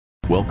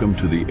Welcome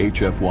to the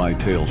HFY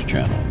Tales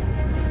channel.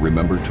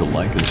 Remember to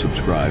like and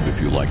subscribe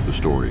if you like the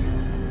story.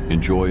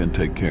 Enjoy and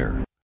take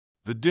care.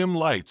 The dim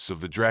lights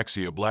of the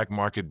Draxia black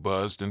market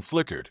buzzed and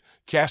flickered,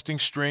 casting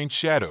strange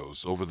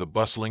shadows over the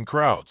bustling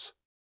crowds.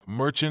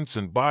 Merchants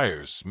and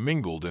buyers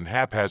mingled in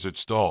haphazard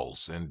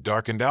stalls and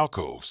darkened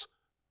alcoves,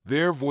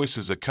 their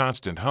voices a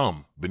constant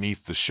hum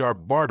beneath the sharp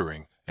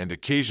bartering and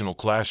occasional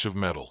clash of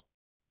metal.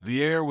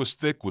 The air was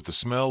thick with the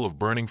smell of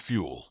burning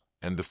fuel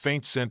and the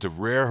faint scent of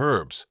rare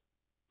herbs,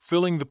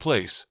 filling the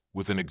place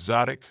with an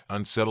exotic,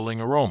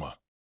 unsettling aroma.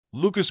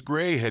 Lucas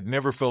Gray had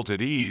never felt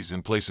at ease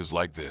in places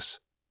like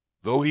this,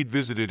 though he'd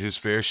visited his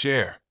fair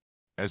share.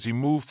 As he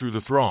moved through the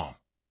throng,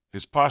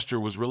 his posture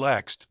was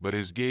relaxed, but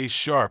his gaze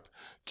sharp,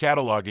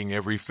 cataloging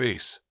every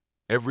face,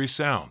 every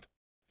sound.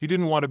 He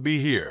didn't want to be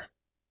here,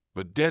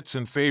 but debts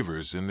and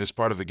favors in this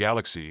part of the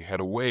galaxy had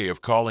a way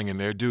of calling in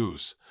their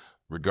dues,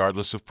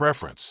 regardless of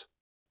preference.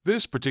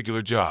 This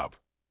particular job,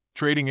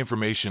 trading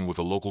information with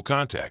a local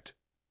contact,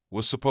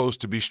 was supposed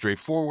to be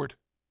straightforward,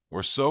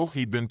 or so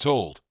he'd been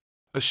told.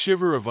 A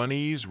shiver of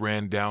unease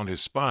ran down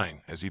his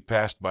spine as he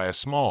passed by a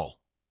small,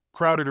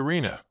 crowded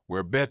arena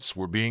where bets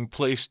were being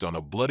placed on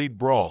a bloodied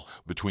brawl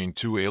between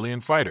two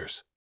alien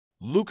fighters.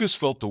 Lucas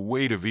felt the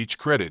weight of each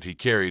credit he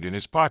carried in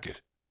his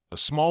pocket, a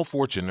small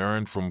fortune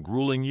earned from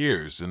grueling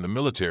years in the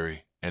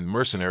military and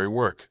mercenary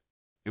work.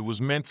 It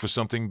was meant for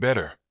something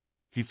better,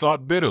 he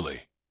thought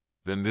bitterly,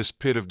 than this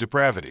pit of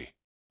depravity.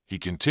 He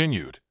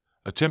continued,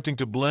 attempting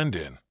to blend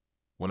in,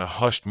 when a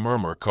hushed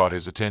murmur caught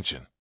his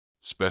attention.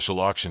 "Special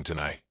auction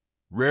tonight.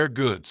 Rare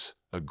goods,"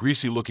 a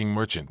greasy-looking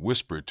merchant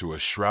whispered to a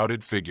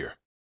shrouded figure.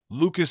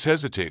 Lucas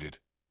hesitated,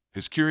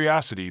 his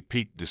curiosity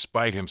piqued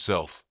despite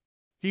himself.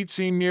 He'd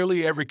seen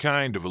nearly every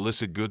kind of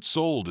illicit goods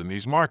sold in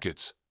these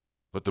markets,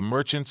 but the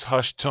merchant's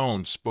hushed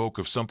tone spoke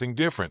of something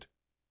different,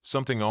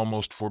 something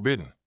almost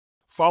forbidden.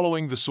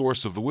 Following the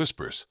source of the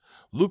whispers,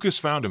 Lucas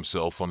found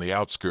himself on the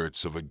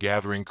outskirts of a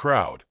gathering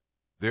crowd,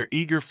 their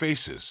eager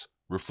faces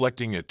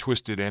reflecting a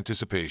twisted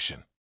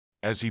anticipation.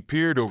 As he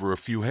peered over a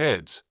few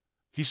heads,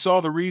 he saw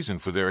the reason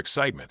for their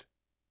excitement: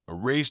 a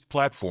raised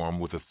platform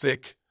with a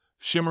thick,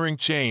 shimmering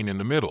chain in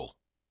the middle,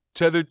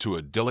 tethered to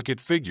a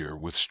delicate figure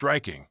with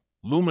striking,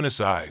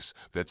 luminous eyes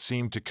that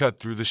seemed to cut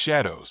through the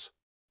shadows.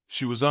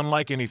 She was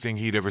unlike anything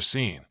he'd ever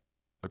seen,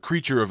 a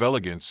creature of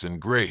elegance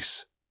and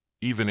grace,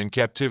 even in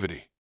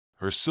captivity.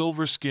 Her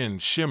silver skin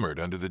shimmered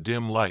under the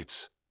dim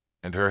lights,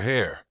 and her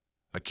hair,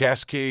 a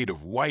cascade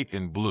of white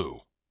and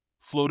blue,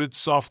 floated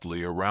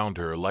softly around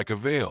her like a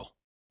veil.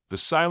 The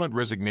silent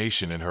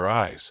resignation in her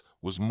eyes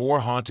was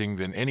more haunting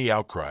than any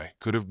outcry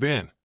could have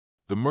been.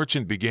 The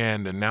merchant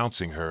began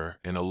announcing her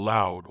in a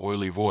loud,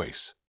 oily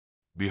voice.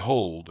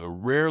 "Behold, a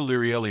rare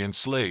Lyrielian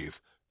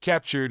slave,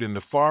 captured in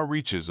the far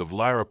reaches of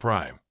Lyra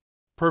Prime,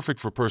 perfect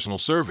for personal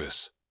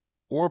service,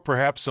 or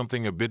perhaps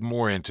something a bit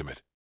more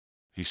intimate."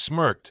 He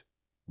smirked,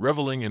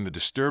 reveling in the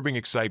disturbing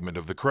excitement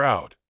of the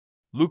crowd.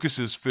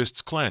 Lucas's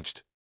fists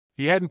clenched.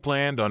 He hadn't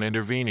planned on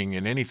intervening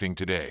in anything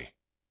today.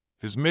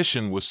 His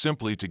mission was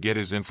simply to get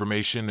his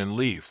information and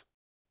leave.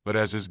 But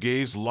as his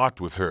gaze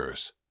locked with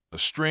hers, a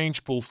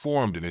strange pull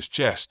formed in his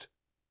chest,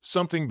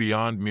 something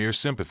beyond mere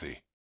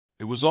sympathy.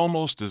 It was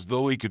almost as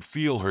though he could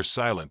feel her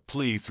silent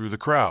plea through the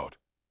crowd,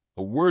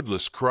 a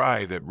wordless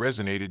cry that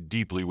resonated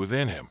deeply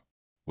within him.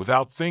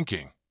 Without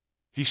thinking,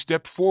 he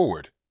stepped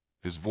forward,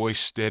 his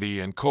voice steady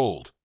and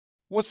cold.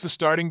 "What's the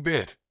starting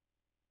bid?"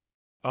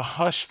 A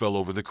hush fell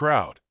over the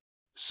crowd.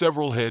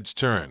 Several heads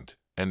turned,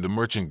 and the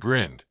merchant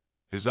grinned,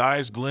 his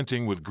eyes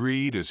glinting with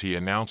greed as he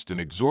announced an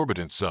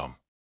exorbitant sum.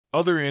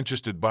 Other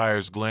interested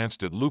buyers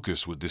glanced at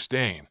Lucas with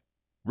disdain,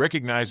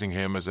 recognizing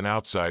him as an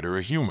outsider,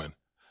 a human,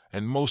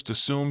 and most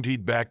assumed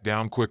he'd back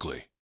down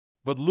quickly.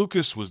 But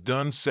Lucas was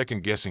done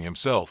second-guessing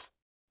himself.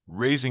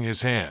 Raising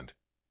his hand,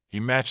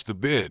 he matched the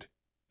bid,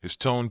 his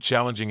tone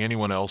challenging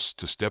anyone else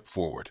to step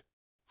forward.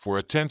 For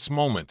a tense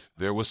moment,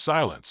 there was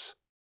silence.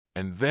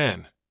 And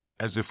then,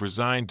 as if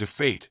resigned to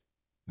fate,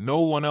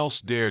 no one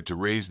else dared to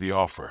raise the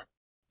offer.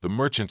 The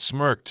merchant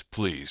smirked,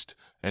 pleased,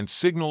 and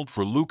signaled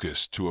for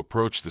Lucas to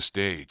approach the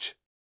stage.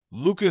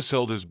 Lucas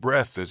held his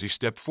breath as he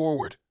stepped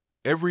forward,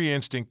 every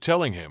instinct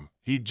telling him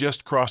he'd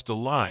just crossed a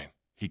line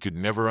he could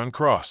never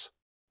uncross.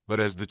 But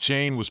as the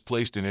chain was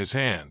placed in his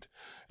hand,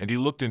 and he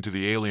looked into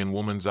the alien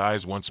woman's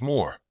eyes once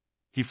more,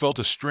 he felt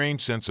a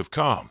strange sense of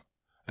calm,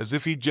 as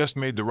if he'd just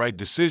made the right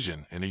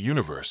decision in a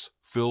universe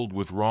filled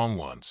with wrong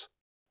ones.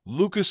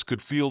 Lucas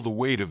could feel the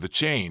weight of the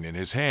chain in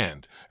his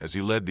hand as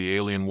he led the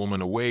alien woman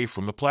away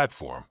from the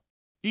platform.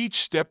 Each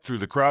step through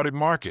the crowded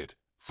market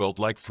felt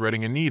like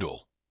threading a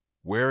needle,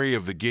 wary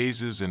of the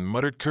gazes and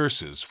muttered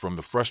curses from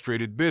the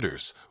frustrated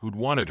bidders who'd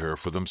wanted her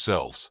for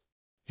themselves.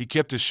 He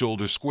kept his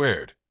shoulders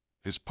squared,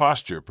 his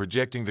posture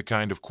projecting the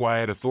kind of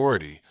quiet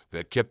authority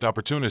that kept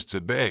opportunists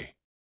at bay.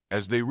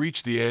 As they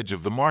reached the edge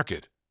of the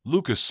market,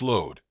 Lucas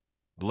slowed,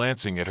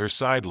 glancing at her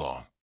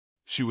sidelong.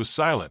 She was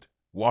silent,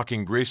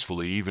 walking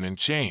gracefully even in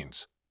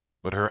chains,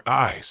 but her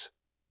eyes,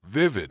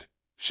 vivid,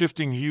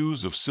 shifting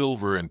hues of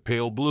silver and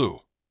pale blue,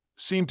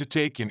 seemed to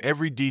take in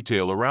every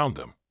detail around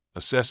them,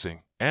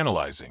 assessing,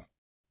 analyzing.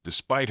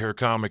 Despite her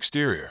calm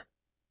exterior,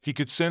 he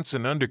could sense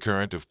an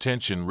undercurrent of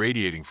tension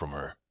radiating from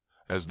her,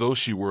 as though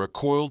she were a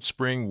coiled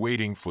spring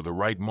waiting for the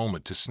right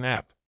moment to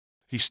snap.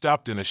 He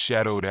stopped in a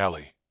shadowed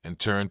alley and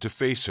turned to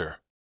face her.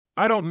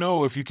 "I don't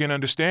know if you can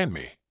understand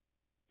me,"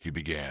 he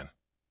began,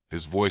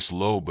 his voice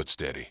low but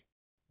steady.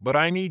 "But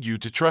I need you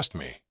to trust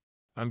me.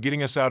 I'm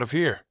getting us out of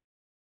here."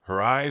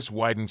 Her eyes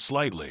widened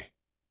slightly,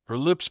 her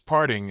lips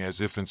parting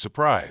as if in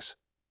surprise,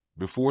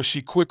 before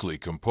she quickly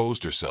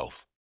composed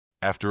herself.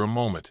 After a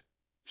moment,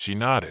 she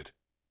nodded,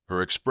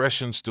 her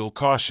expression still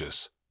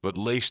cautious, but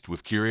laced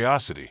with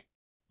curiosity.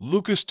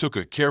 Lucas took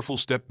a careful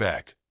step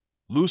back,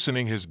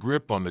 loosening his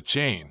grip on the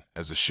chain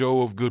as a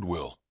show of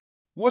goodwill.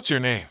 "What's your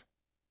name?"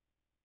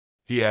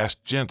 he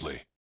asked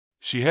gently.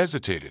 She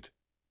hesitated,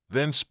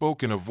 then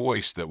spoke in a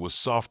voice that was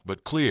soft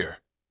but clear,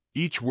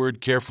 each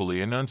word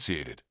carefully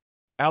enunciated.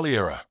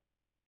 "Aliera."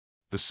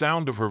 The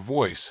sound of her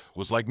voice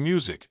was like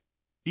music,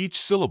 each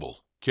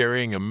syllable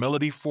carrying a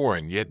melody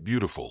foreign yet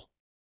beautiful.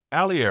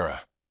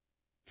 "Aliera,"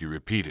 he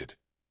repeated,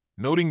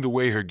 noting the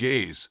way her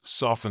gaze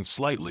softened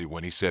slightly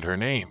when he said her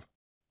name.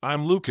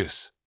 "I'm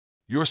Lucas.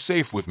 You're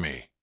safe with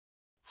me."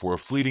 For a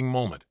fleeting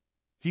moment,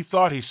 he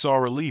thought he saw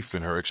relief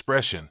in her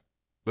expression,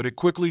 but it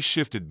quickly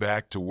shifted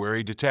back to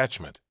wary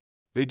detachment.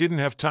 They didn't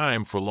have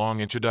time for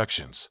long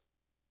introductions,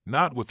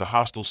 not with the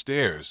hostile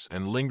stares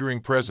and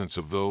lingering presence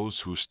of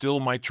those who still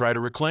might try to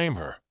reclaim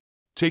her.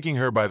 Taking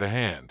her by the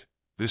hand,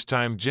 this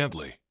time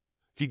gently,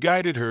 he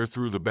guided her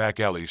through the back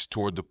alleys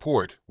toward the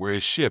port where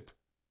his ship,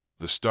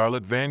 the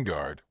Starlit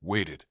Vanguard,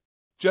 waited.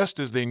 Just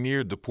as they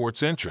neared the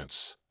port's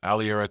entrance,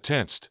 Aliera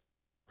tensed,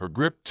 her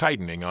grip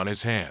tightening on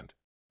his hand.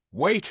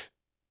 "Wait,"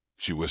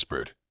 she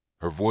whispered,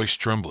 her voice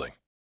trembling.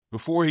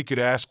 Before he could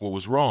ask what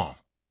was wrong,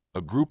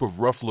 a group of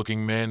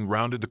rough-looking men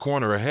rounded the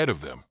corner ahead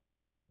of them,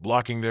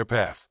 blocking their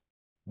path.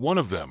 One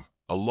of them,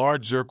 a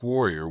large Zerk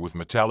warrior with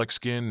metallic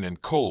skin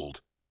and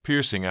cold,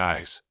 piercing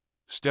eyes,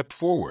 stepped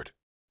forward.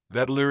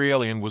 "That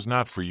Lyrielian was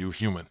not for you,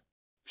 human.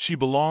 She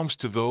belongs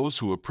to those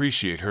who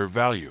appreciate her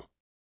value."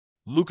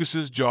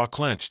 Lucas's jaw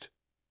clenched,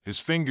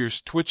 his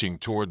fingers twitching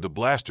toward the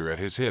blaster at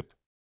his hip.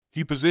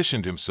 He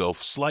positioned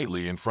himself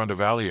slightly in front of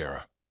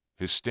Aliera,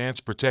 his stance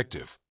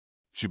protective.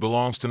 "She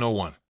belongs to no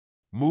one.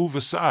 Move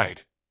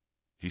aside,"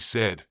 he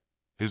said,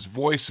 his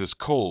voice as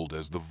cold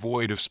as the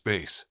void of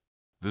space.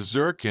 The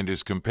Zerk and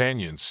his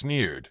companion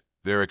sneered,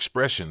 their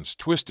expressions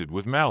twisted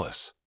with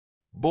malice.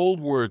 Bold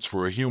words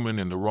for a human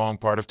in the wrong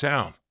part of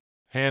town.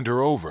 "Hand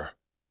her over,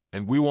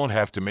 and we won't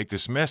have to make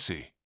this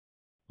messy."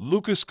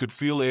 Lucas could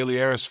feel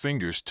Aliera's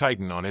fingers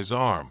tighten on his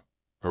arm,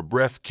 her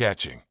breath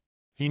catching.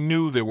 He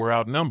knew they were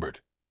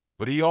outnumbered,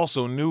 but he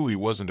also knew he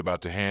wasn't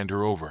about to hand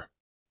her over.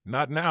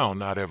 Not now,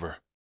 not ever.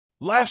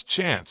 "Last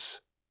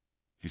chance,"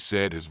 he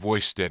said, his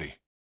voice steady,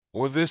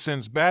 "or this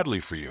ends badly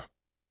for you."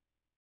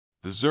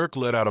 The Zerk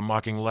let out a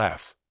mocking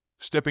laugh,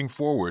 stepping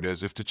forward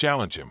as if to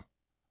challenge him,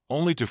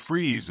 only to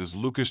freeze as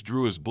Lucas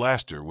drew his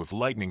blaster with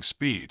lightning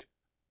speed,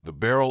 the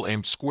barrel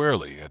aimed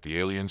squarely at the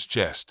alien's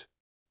chest.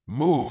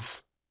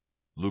 "Move,"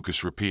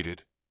 Lucas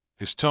repeated,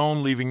 his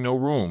tone leaving no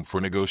room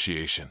for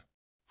negotiation.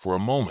 For a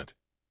moment,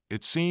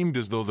 it seemed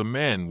as though the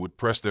men would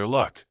press their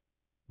luck,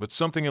 but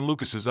something in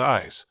Lucas's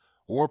eyes,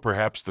 or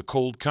perhaps the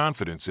cold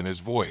confidence in his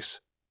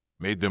voice,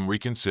 made them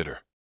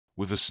reconsider.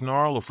 With a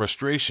snarl of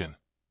frustration,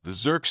 the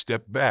Zerk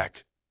stepped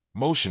back,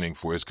 motioning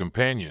for his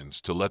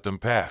companions to let them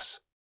pass.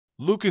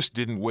 Lucas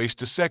didn't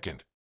waste a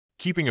second.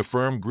 Keeping a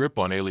firm grip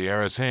on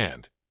Aliera's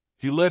hand,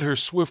 he led her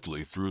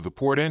swiftly through the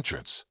port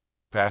entrance,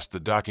 past the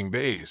docking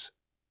bays,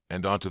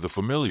 and onto the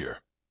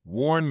familiar,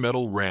 worn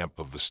metal ramp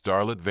of the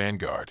Starlit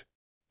Vanguard.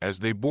 As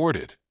they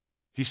boarded,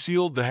 he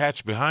sealed the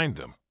hatch behind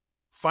them,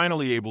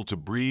 finally able to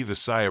breathe a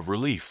sigh of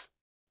relief.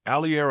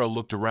 Aliera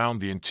looked around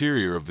the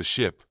interior of the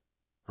ship,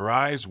 her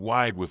eyes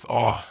wide with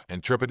awe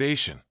and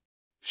trepidation.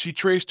 She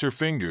traced her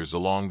fingers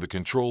along the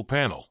control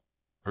panel,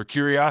 her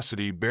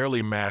curiosity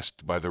barely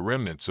masked by the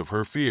remnants of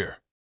her fear.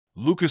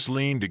 Lucas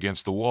leaned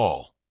against the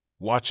wall,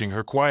 watching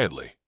her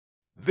quietly.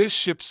 "This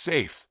ship's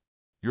safe.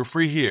 You're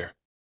free here.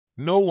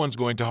 No one's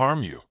going to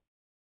harm you."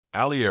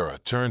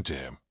 Aliera turned to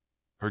him,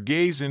 her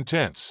gaze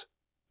intense,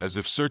 as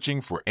if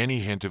searching for any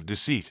hint of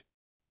deceit.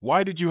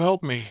 "Why did you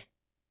help me?"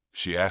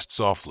 she asked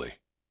softly,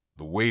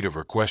 the weight of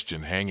her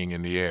question hanging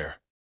in the air.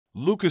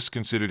 Lucas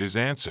considered his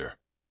answer,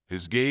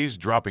 his gaze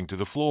dropping to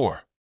the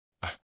floor.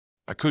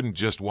 I couldn't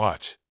just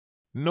watch.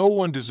 No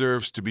one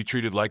deserves to be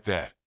treated like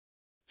that."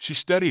 She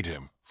studied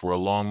him for a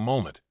long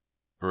moment,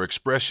 her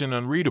expression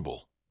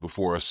unreadable,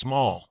 before a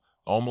small,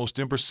 almost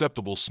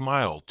imperceptible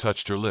smile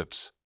touched her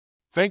lips.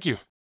 "Thank you,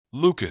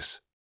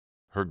 Lucas."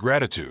 Her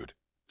gratitude,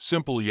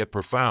 simple yet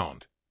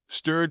profound,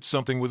 stirred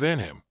something within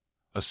him,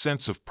 a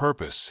sense of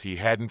purpose he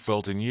hadn't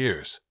felt in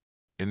years.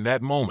 In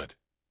that moment,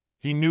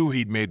 he knew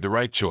he'd made the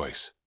right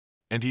choice,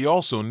 and he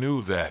also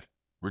knew that,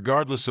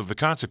 regardless of the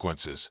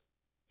consequences,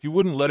 he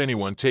wouldn't let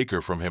anyone take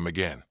her from him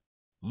again.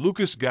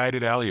 Lucas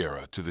guided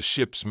Aliera to the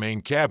ship's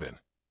main cabin,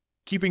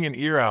 keeping an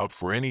ear out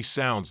for any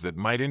sounds that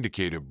might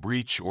indicate a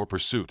breach or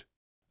pursuit.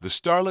 The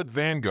Starlit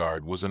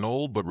Vanguard was an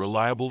old but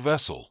reliable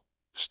vessel,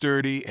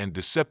 sturdy and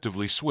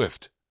deceptively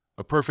swift,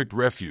 a perfect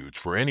refuge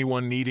for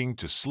anyone needing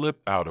to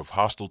slip out of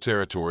hostile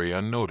territory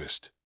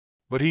unnoticed.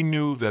 But he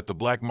knew that the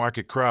black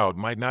market crowd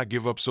might not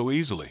give up so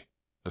easily,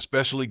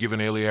 especially given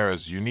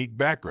Aliera's unique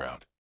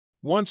background.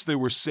 Once they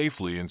were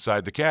safely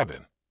inside the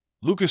cabin,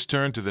 Lucas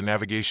turned to the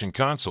navigation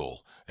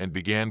console and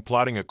began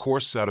plotting a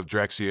course out of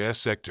Draxia's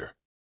sector.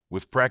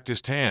 With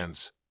practiced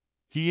hands,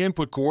 he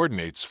input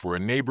coordinates for a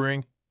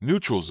neighboring,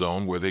 neutral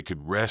zone where they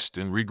could rest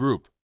and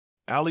regroup.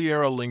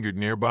 Aliera lingered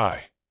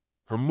nearby,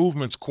 her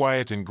movements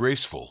quiet and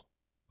graceful,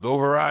 though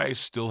her eyes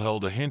still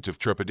held a hint of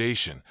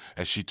trepidation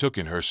as she took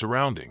in her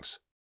surroundings.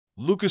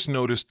 Lucas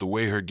noticed the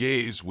way her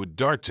gaze would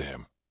dart to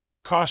him,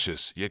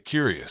 cautious yet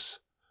curious,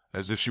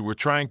 as if she were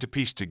trying to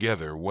piece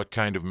together what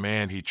kind of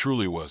man he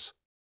truly was.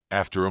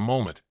 After a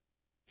moment,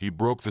 he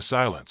broke the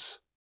silence.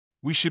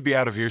 "We should be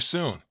out of here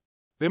soon.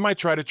 They might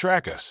try to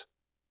track us,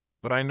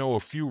 but I know a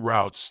few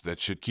routes that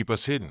should keep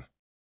us hidden."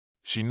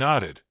 She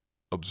nodded,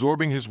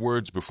 absorbing his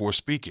words before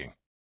speaking.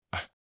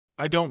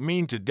 I don't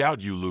mean to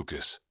doubt you,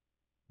 Lucas,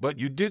 but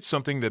you did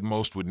something that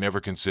most would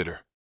never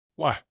consider."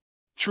 "Why,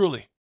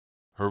 truly?"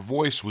 Her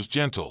voice was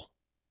gentle,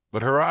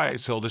 but her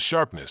eyes held a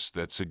sharpness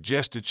that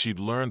suggested she'd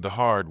learned the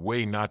hard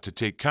way not to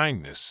take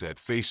kindness at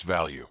face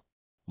value.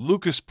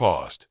 Lucas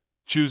paused,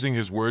 choosing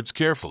his words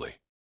carefully.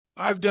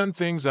 "I've done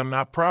things I'm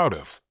not proud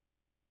of,"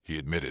 he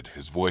admitted,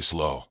 his voice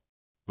low.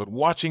 "But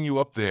watching you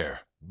up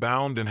there,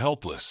 bound and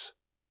helpless,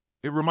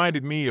 it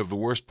reminded me of the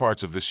worst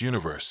parts of this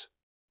universe.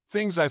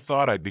 Things I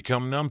thought I'd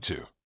become numb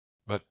to,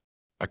 but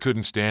I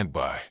couldn't stand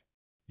by.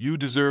 You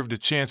deserved a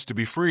chance to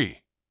be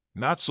free,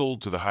 not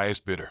sold to the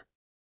highest bidder."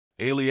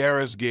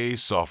 Aliera's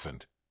gaze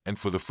softened, and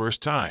for the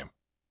first time,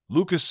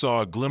 Lucas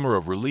saw a glimmer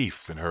of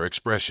relief in her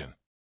expression.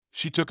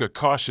 She took a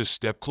cautious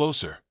step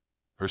closer,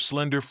 her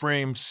slender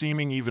frame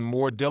seeming even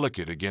more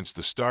delicate against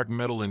the stark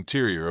metal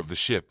interior of the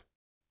ship.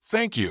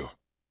 "Thank you,"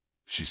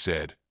 she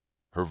said,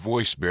 her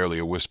voice barely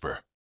a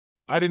whisper.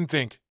 I didn't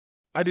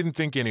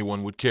think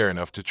anyone would care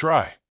enough to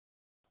try."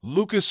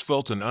 Lucas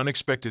felt an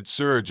unexpected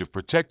surge of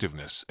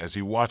protectiveness as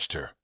he watched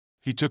her.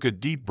 He took a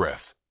deep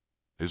breath,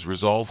 his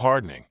resolve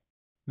hardening.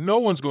 "No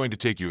one's going to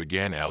take you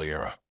again,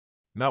 Aliera.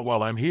 Not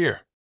while I'm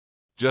here."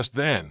 Just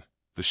then,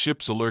 the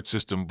ship's alert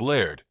system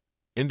blared,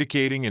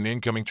 indicating an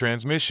incoming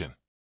transmission.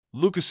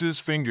 Lucas's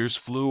fingers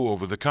flew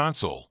over the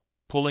console,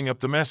 pulling up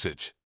the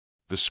message.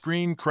 The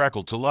screen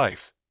crackled to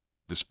life,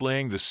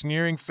 displaying the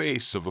sneering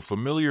face of a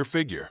familiar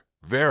figure,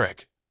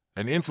 Varric,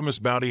 an infamous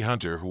bounty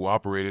hunter who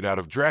operated out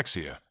of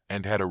Draxia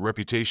and had a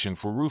reputation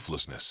for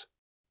ruthlessness.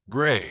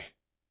 "Gray,"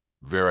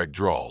 Varric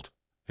drawled,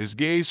 his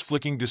gaze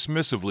flicking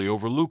dismissively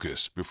over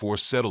Lucas before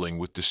settling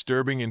with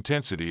disturbing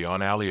intensity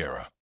on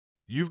Aliera.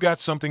 "You've got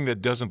something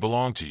that doesn't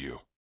belong to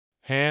you.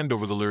 Hand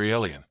over the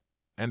Lyrielian,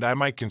 and I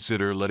might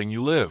consider letting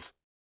you live."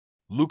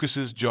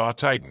 Lucas's jaw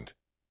tightened,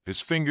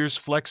 his fingers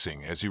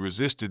flexing as he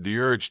resisted the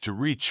urge to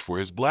reach for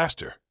his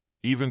blaster,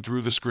 even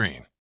through the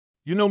screen.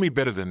 "You know me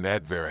better than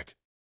that, Varric.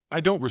 I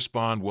don't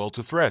respond well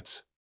to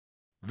threats."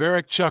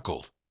 Varric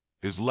chuckled,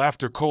 his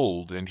laughter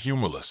cold and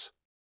humorless.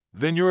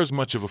 "Then you're as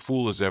much of a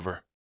fool as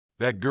ever.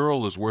 That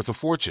girl is worth a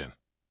fortune,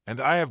 and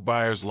I have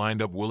buyers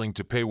lined up willing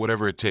to pay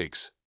whatever it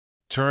takes.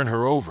 Turn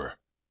her over,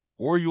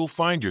 or you'll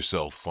find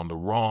yourself on the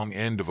wrong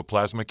end of a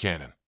plasma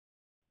cannon."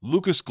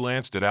 Lucas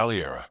glanced at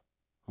Aliera,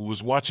 who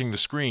was watching the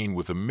screen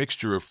with a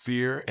mixture of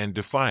fear and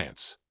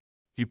defiance.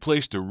 He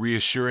placed a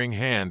reassuring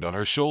hand on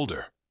her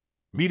shoulder,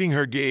 meeting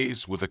her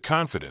gaze with a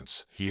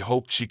confidence he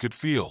hoped she could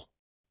feel.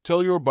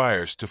 "Tell your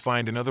buyers to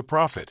find another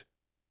prophet,"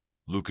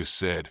 Lucas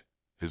said,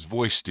 his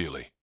voice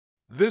steely.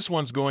 "This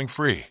one's going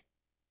free."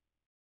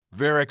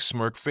 Varric's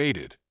smirk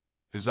faded,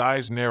 his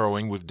eyes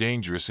narrowing with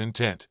dangerous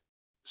intent.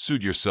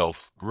 "Suit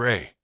yourself,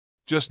 Gray.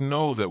 Just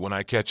know that when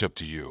I catch up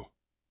to you,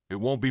 it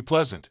won't be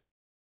pleasant."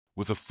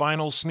 With a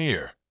final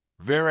sneer,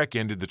 Varric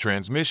ended the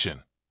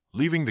transmission,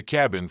 leaving the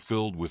cabin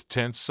filled with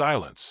tense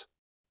silence.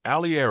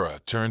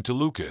 Aliera turned to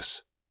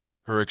Lucas,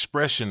 her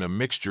expression a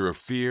mixture of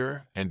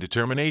fear and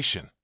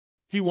determination.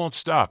 "He won't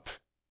stop,"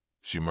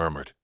 she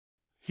murmured.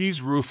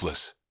 "He's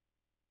ruthless."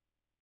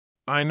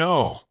 "I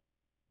know,"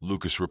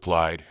 Lucas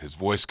replied, his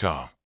voice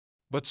calm.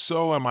 "But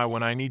so am I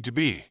when I need to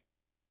be."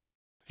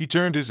 He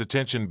turned his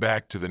attention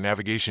back to the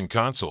navigation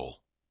console,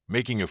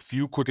 making a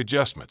few quick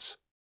adjustments.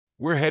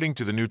 "We're heading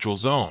to the neutral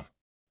zone.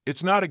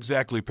 It's not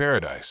exactly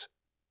paradise,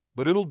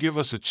 but it'll give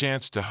us a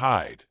chance to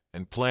hide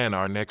and plan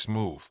our next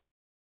move."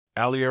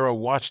 Aliera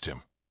watched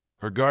him,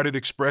 her guarded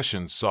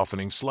expression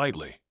softening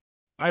slightly.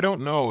 "I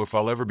don't know if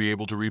I'll ever be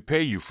able to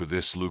repay you for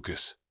this,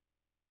 Lucas."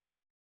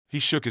 He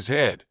shook his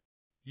head.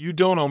 "You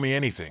don't owe me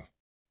anything.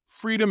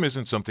 Freedom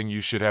isn't something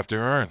you should have to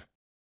earn."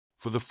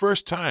 For the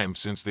first time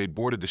since they'd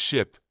boarded the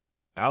ship,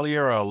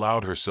 Aliera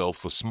allowed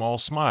herself a small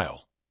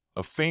smile,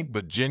 a faint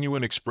but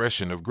genuine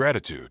expression of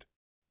gratitude.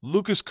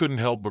 Lucas couldn't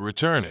help but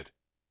return it,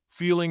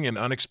 feeling an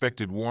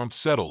unexpected warmth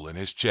settle in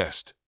his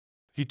chest.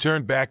 He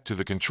turned back to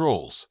the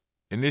controls,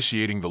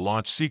 initiating the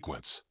launch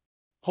sequence.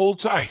 "Hold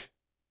tight,"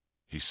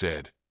 he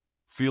said,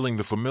 feeling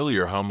the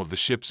familiar hum of the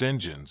ship's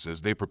engines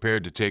as they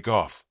prepared to take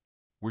off.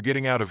 "We're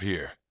getting out of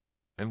here,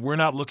 and we're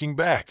not looking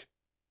back."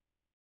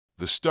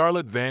 The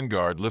starlit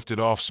vanguard lifted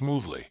off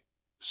smoothly,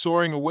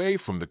 soaring away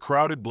from the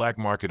crowded black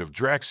market of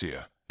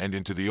Draxia and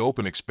into the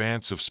open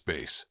expanse of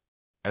space.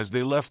 As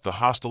they left the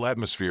hostile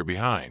atmosphere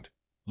behind,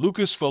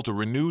 Lucas felt a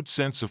renewed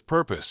sense of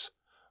purpose,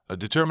 a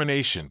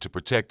determination to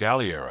protect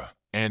Aliera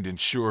and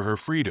ensure her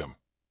freedom,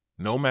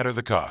 no matter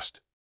the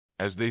cost.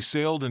 As they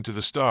sailed into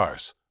the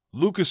stars,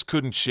 Lucas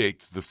couldn't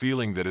shake the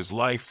feeling that his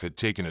life had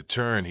taken a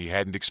turn he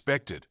hadn't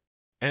expected.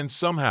 And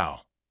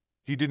somehow,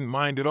 he didn't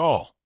mind at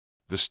all.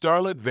 The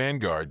starlit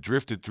vanguard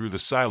drifted through the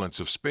silence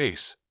of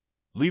space,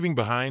 leaving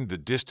behind the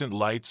distant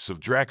lights of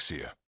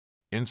Draxia.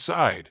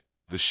 Inside,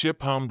 the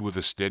ship hummed with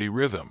a steady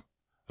rhythm,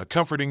 a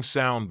comforting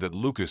sound that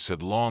Lucas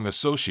had long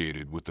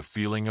associated with the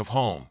feeling of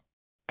home.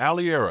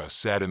 Aliera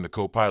sat in the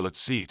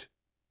co-pilot's seat,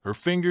 her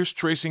fingers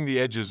tracing the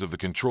edges of the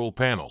control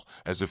panel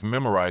as if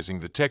memorizing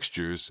the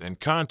textures and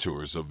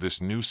contours of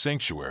this new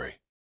sanctuary.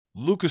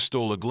 Lucas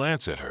stole a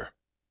glance at her,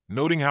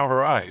 noting how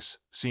her eyes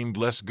seemed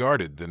less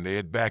guarded than they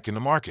had back in the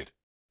market.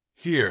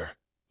 Here,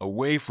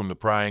 away from the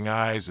prying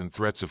eyes and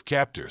threats of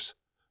captors,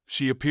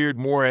 she appeared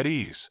more at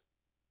ease,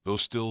 though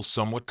still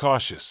somewhat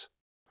cautious.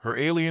 Her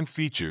alien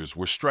features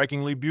were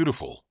strikingly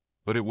beautiful,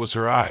 but it was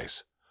her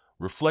eyes,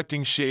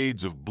 reflecting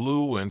shades of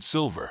blue and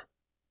silver,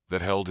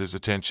 that held his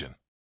attention.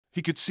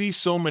 He could see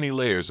so many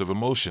layers of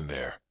emotion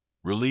there,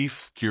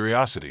 relief,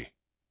 curiosity,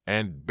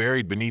 and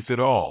buried beneath it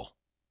all,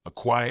 a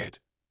quiet,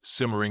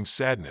 simmering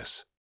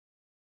sadness.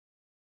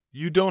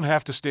 "You don't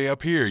have to stay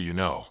up here, you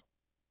know,"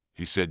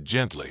 he said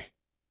gently,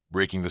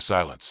 breaking the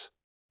silence.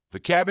 "The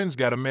cabin's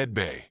got a med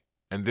bay,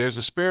 and there's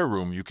a spare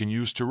room you can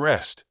use to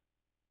rest."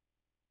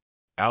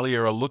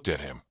 Aliera looked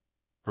at him,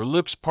 her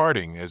lips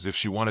parting as if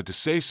she wanted to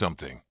say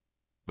something,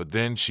 but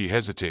then she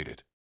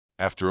hesitated.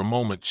 After a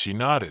moment, she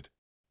nodded.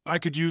 "I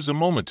could use a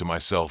moment to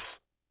myself,"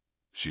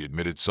 she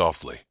admitted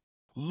softly.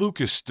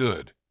 Lucas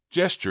stood,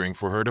 gesturing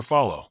for her to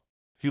follow.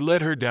 He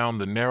led her down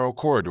the narrow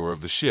corridor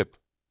of the ship,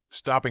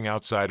 stopping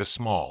outside a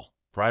small,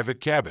 private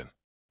cabin.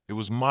 It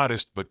was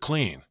modest but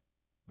clean,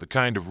 the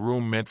kind of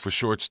room meant for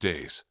short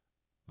stays,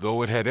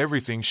 though it had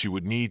everything she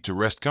would need to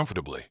rest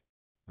comfortably.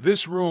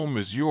 "This room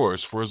is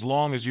yours for as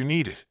long as you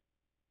need it,"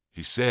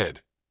 he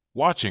said,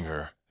 watching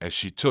her as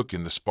she took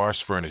in the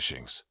sparse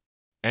furnishings.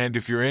 "And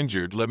if you're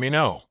injured, let me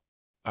know.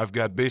 I've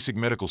got basic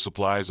medical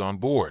supplies on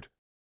board."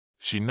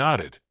 She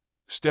nodded,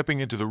 stepping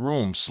into the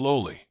room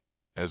slowly,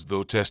 as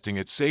though testing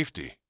its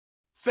safety.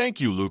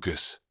 "Thank you,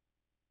 Lucas,"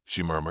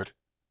 she murmured,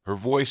 her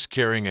voice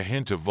carrying a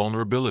hint of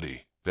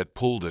vulnerability that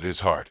pulled at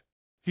his heart.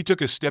 He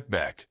took a step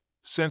back,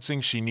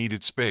 sensing she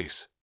needed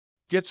space.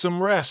 "Get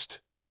some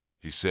rest,"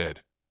 he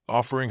said,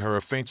 offering her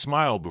a faint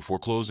smile before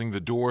closing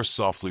the door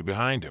softly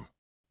behind him.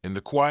 In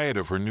the quiet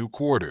of her new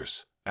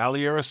quarters,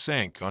 Aliera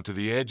sank onto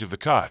the edge of the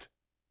cot,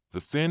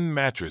 the thin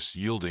mattress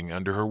yielding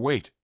under her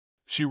weight.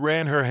 She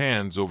ran her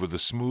hands over the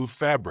smooth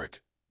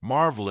fabric,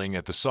 marveling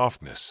at the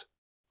softness.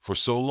 For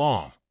so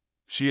long,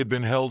 she had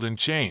been held in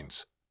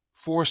chains,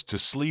 forced to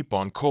sleep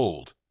on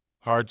cold,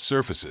 hard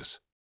surfaces.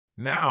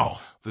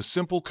 Now, the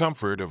simple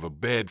comfort of a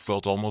bed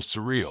felt almost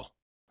surreal.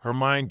 Her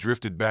mind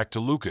drifted back to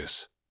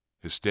Lucas,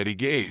 his steady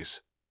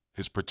gaze,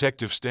 his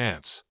protective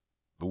stance,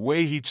 the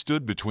way he'd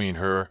stood between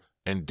her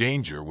and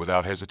danger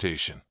without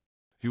hesitation.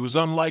 He was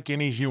unlike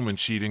any human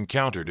she'd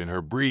encountered in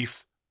her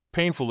brief,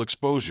 painful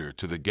exposure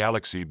to the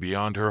galaxy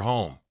beyond her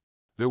home.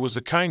 There was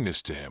a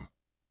kindness to him,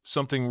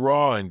 something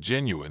raw and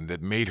genuine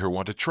that made her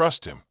want to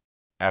trust him.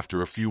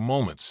 After a few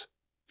moments,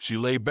 she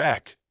lay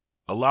back,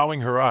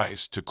 allowing her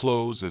eyes to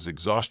close as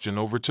exhaustion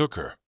overtook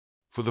her.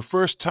 For the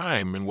first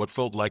time in what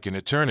felt like an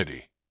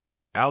eternity,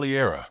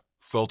 Aliera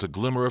felt a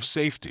glimmer of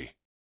safety.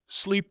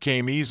 Sleep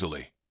came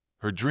easily,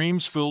 her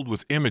dreams filled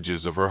with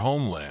images of her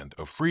homeland,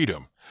 of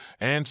freedom,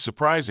 and,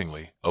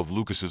 surprisingly, of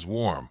Lucas's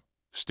warm,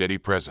 steady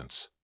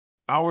presence.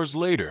 Hours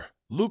later,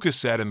 Lucas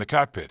sat in the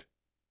cockpit,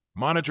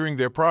 monitoring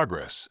their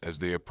progress as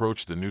they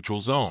approached the neutral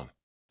zone.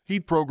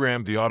 He'd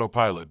programmed the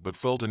autopilot but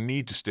felt a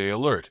need to stay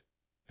alert,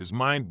 his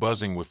mind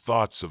buzzing with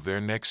thoughts of their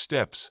next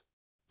steps.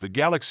 The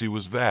galaxy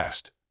was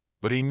vast,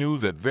 but he knew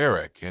that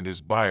Varric and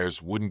his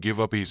buyers wouldn't give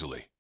up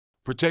easily.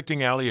 Protecting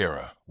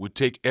Aliera would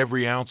take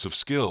every ounce of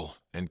skill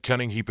and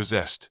cunning he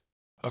possessed.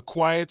 A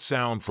quiet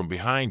sound from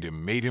behind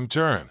him made him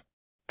turn.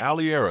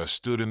 Aliera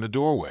stood in the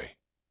doorway,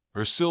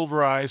 her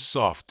silver eyes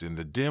soft in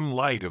the dim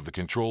light of the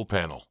control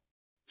panel.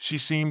 She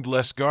seemed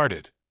less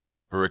guarded,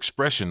 her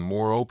expression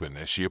more open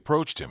as she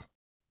approached him.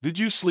 "Did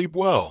you sleep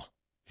well?"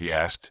 he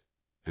asked,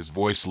 his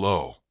voice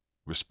low,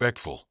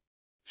 respectful.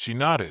 She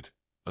nodded,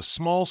 a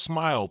small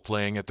smile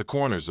playing at the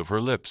corners of her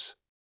lips.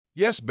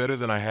 "Yes, better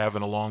than I have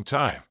in a long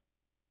time."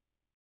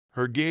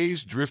 Her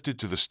gaze drifted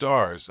to the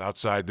stars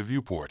outside the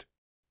viewport.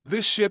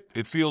 "This ship,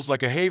 it feels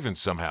like a haven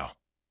somehow."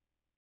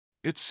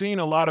 "It's seen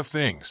a lot of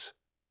things,"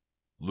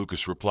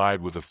 Lucas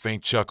replied with a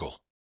faint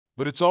chuckle,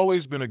 "but it's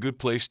always been a good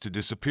place to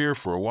disappear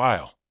for a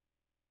while."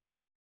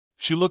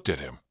 She looked at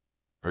him,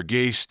 her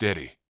gaze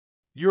steady.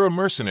 "You're a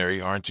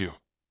mercenary, aren't you?"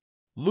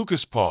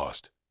 Lucas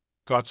paused,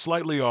 caught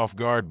slightly off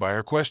guard by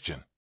her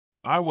question.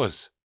 "I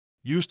was.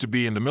 Used to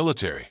be in the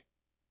military,"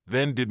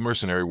 then did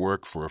mercenary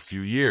work for a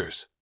few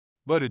years.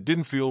 But it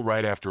didn't feel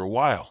right after a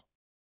while.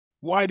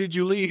 "Why did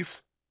you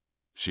leave?"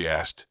 she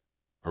asked,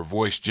 her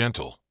voice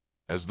gentle,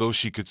 as though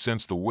she could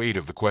sense the weight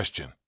of the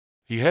question.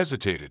 He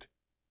hesitated,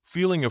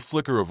 feeling a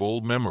flicker of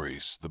old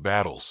memories, the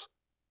battles,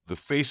 the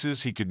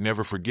faces he could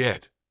never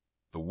forget,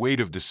 the weight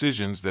of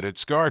decisions that had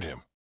scarred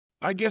him.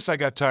 "I guess I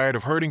got tired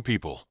of hurting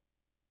people,"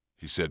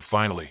 he said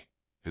finally,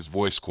 his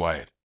voice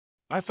quiet.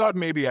 "I thought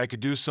maybe I could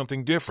do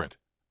something different,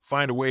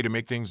 find a way to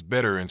make things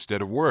better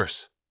instead of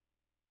worse."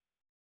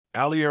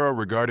 Aliera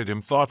regarded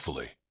him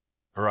thoughtfully,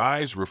 her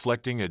eyes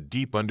reflecting a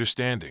deep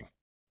understanding.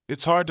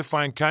 "It's hard to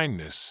find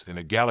kindness in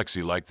a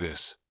galaxy like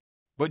this.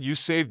 But you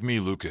saved me,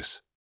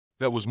 Lucas.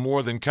 That was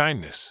more than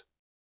kindness."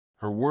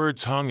 Her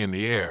words hung in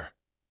the air,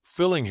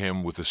 filling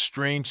him with a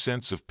strange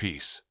sense of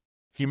peace.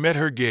 He met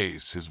her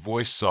gaze, his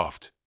voice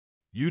soft.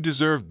 "You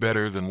deserved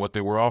better than what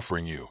they were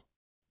offering you.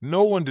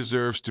 No one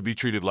deserves to be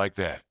treated like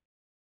that."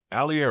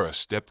 Aliera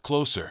stepped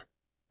closer,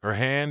 her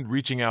hand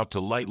reaching out to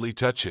lightly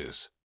touch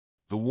his.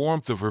 The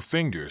warmth of her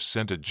fingers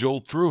sent a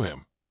jolt through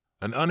him,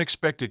 an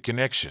unexpected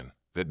connection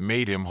that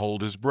made him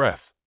hold his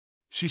breath.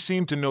 She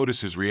seemed to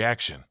notice his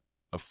reaction,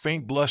 a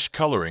faint blush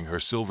coloring her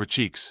silver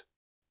cheeks.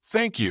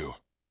 "Thank you,"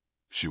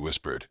 she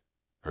whispered,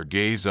 her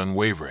gaze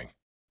unwavering.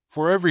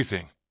 "For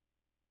everything."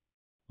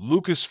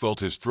 Lucas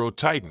felt his throat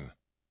tighten,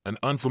 an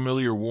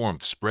unfamiliar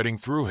warmth spreading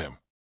through him.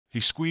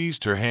 He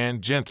squeezed her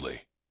hand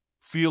gently,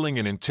 feeling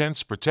an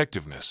intense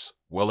protectiveness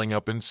welling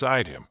up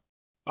inside him.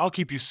 "I'll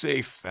keep you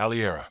safe,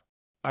 Aliera.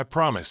 I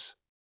promise."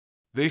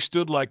 They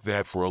stood like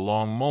that for a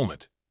long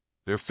moment,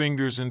 their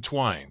fingers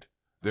entwined,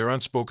 their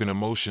unspoken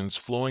emotions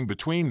flowing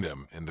between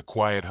them in the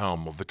quiet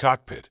hum of the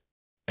cockpit.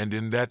 And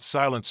in that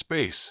silent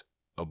space,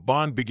 a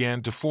bond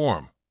began to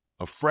form,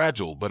 a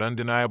fragile but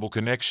undeniable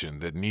connection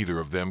that neither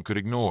of them could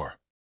ignore.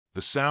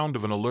 The sound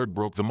of an alert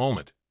broke the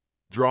moment,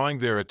 drawing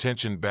their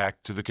attention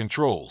back to the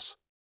controls.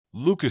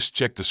 Lucas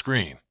checked the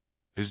screen,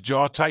 his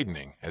jaw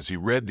tightening as he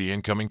read the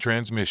incoming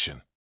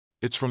transmission.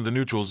 "It's from the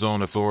Neutral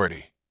Zone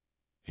Authority,"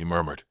 he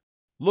murmured.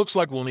 "Looks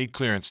like we'll need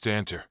clearance to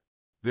enter.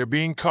 They're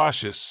being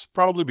cautious,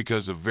 probably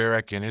because of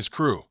Varric and his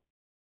crew."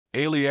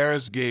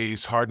 Aliera's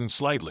gaze hardened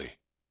slightly,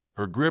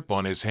 her grip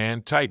on his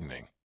hand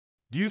tightening.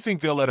 "Do you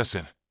think they'll let us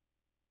in?"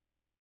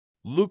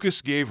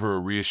 Lucas gave her a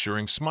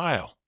reassuring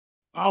smile.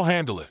 "I'll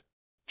handle it.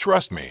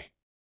 Trust me."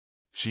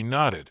 She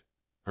nodded,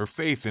 her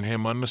faith in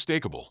him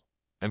unmistakable,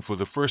 and for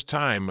the first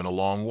time in a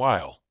long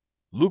while,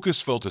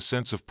 Lucas felt a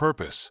sense of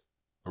purpose,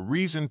 a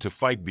reason to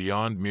fight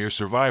beyond mere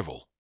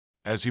survival.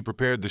 As he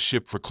prepared the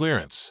ship for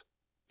clearance,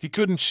 he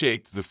couldn't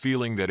shake the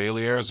feeling that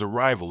Aliera's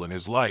arrival in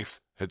his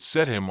life had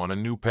set him on a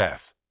new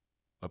path,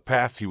 a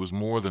path he was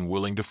more than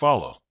willing to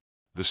follow.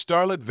 The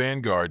starlit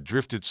vanguard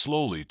drifted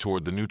slowly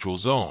toward the neutral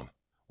zone,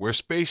 where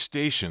space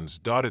stations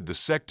dotted the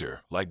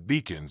sector like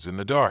beacons in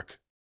the dark.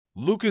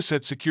 Lucas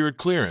had secured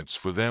clearance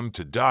for them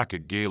to dock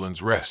at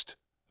Galen's Rest,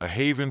 a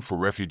haven for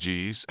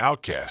refugees,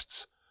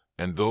 outcasts,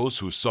 and those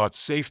who sought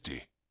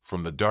safety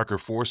from the darker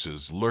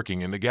forces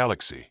lurking in the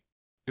galaxy.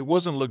 It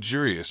wasn't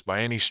luxurious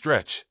by any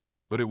stretch,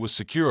 but it was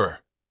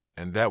secure,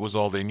 and that was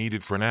all they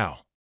needed for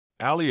now.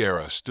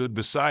 Aliera stood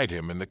beside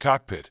him in the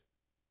cockpit,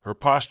 her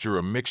posture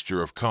a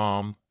mixture of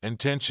calm and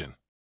tension.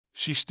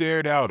 She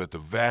stared out at the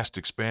vast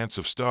expanse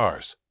of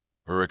stars,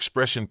 her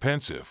expression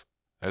pensive,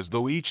 as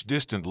though each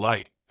distant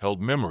light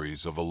held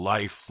memories of a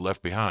life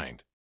left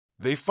behind.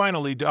 They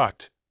finally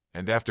docked,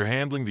 and after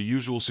handling the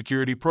usual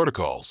security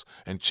protocols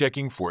and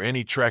checking for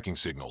any tracking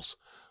signals,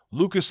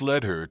 Lucas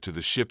led her to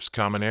the ship's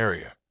common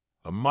area,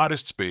 a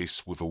modest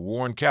space with a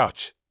worn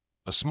couch,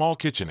 a small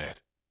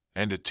kitchenette,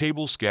 and a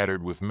table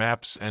scattered with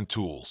maps and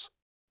tools.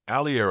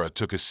 Aliera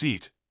took a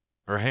seat,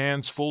 her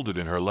hands folded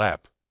in her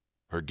lap,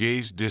 her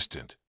gaze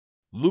distant.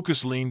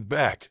 Lucas leaned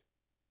back,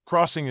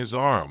 crossing his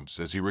arms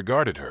as he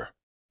regarded her.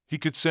 He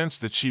could sense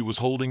that she was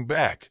holding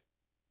back,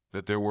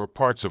 that there were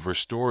parts of her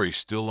story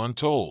still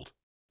untold.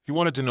 He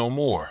wanted to know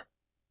more,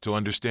 to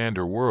understand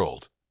her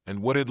world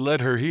and what had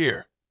led her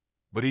here,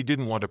 but he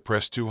didn't want to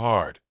press too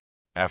hard.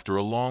 After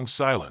a long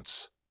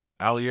silence,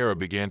 Aliera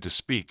began to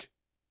speak,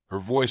 her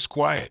voice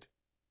quiet,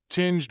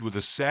 tinged with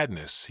a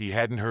sadness he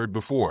hadn't heard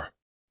before.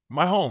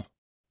 "My home,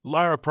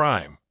 Lyra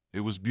Prime,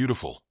 it was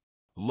beautiful.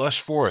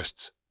 Lush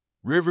forests,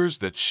 rivers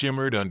that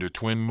shimmered under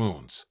twin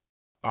moons.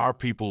 Our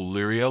people,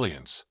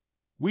 Lyrielians,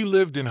 we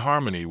lived in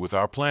harmony with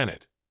our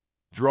planet,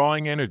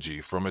 drawing energy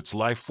from its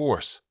life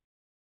force."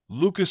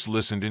 Lucas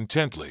listened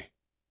intently,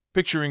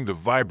 picturing the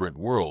vibrant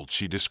world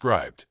she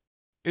described.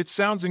 "It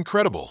sounds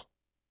incredible,"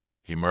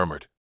 he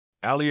murmured.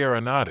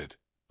 Aliera nodded,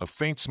 a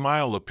faint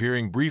smile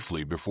appearing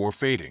briefly before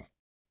fading.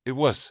 "It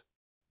was.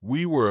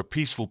 We were a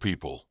peaceful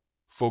people,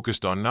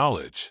 focused on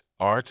knowledge,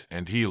 art,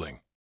 and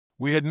healing.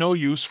 We had no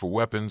use for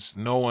weapons,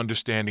 no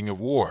understanding of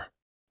war,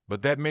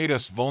 but that made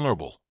us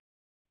vulnerable."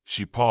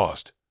 She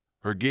paused,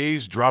 her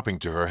gaze dropping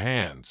to her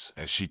hands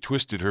as she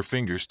twisted her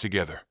fingers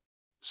together.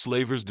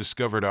 "Slavers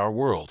discovered our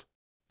world.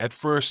 At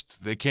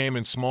first, they came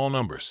in small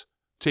numbers,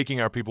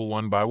 taking our people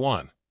one by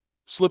one,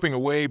 slipping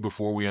away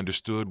before we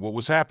understood what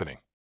was happening.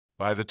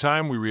 By the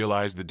time we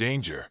realized the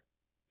danger,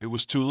 It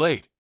was too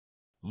late.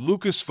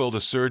 Lucas felt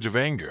a surge of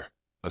anger,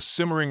 a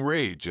simmering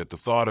rage at the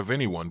thought of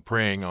anyone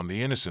preying on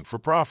the innocent for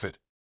profit,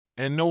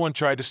 and no one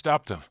tried to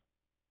stop them.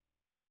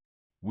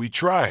 "We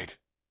tried,"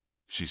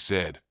 she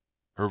said,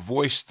 her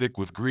voice thick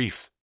with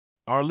grief.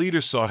 "Our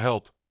leader sought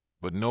help,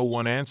 but no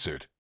one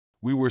answered.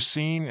 We were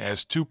seen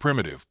as too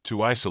primitive,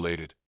 too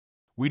isolated.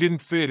 We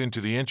didn't fit into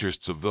the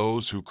interests of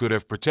those who could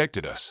have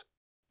protected us,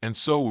 and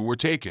so we were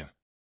taken."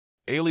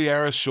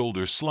 Aliara's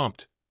shoulders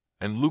slumped,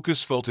 and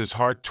Lucas felt his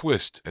heart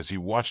twist as he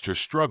watched her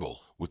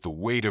struggle with the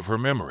weight of her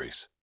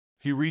memories.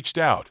 He reached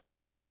out,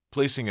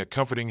 placing a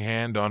comforting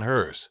hand on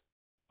hers.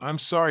 "I'm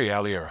sorry,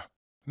 Aliara.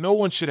 No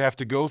one should have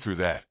to go through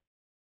that."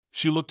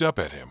 She looked up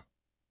at him,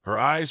 her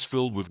eyes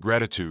filled with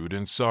gratitude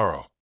and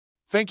sorrow.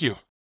 "Thank you.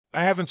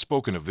 I haven't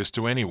spoken of this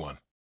to anyone.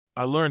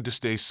 I learned to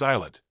stay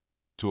silent,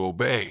 to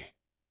obey,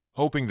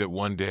 hoping that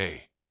one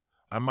day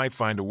I might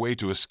find a way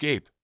to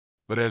escape.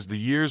 But as the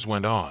years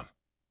went on,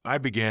 I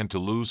began to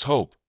lose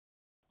hope."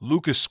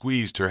 Lucas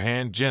squeezed her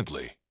hand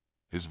gently,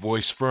 his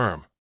voice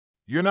firm.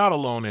 "You're not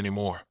alone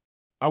anymore.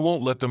 I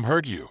won't let them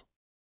hurt you."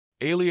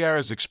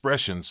 Aliara's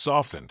expression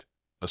softened,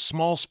 a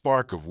small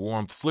spark of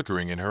warmth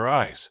flickering in her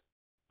eyes.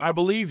 "I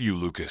believe you,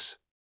 Lucas.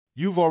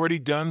 You've already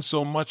done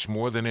so much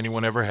more than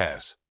anyone ever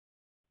has."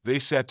 They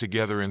sat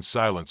together in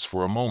silence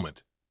for a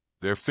moment,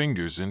 their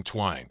fingers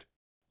entwined.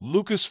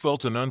 Lucas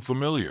felt an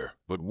unfamiliar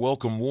but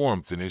welcome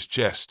warmth in his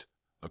chest,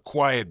 a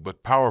quiet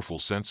but powerful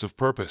sense of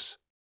purpose.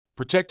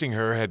 Protecting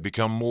her had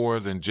become more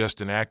than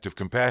just an act of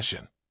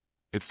compassion.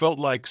 It felt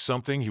like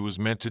something he was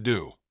meant to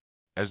do.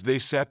 As they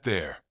sat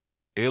there,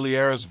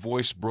 Aliara's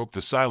voice broke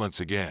the silence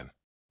again.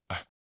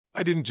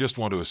 I didn't just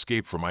want to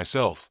escape for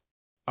myself.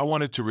 I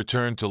wanted to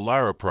return to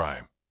Lyra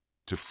Prime,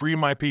 to free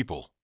my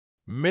people.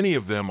 Many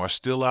of them are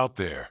still out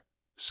there,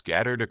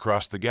 scattered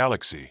across the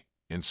galaxy,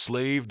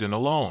 enslaved and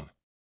alone."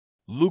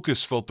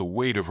 Lucas felt the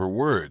weight of her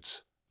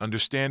words,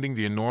 understanding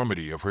the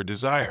enormity of her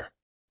desire.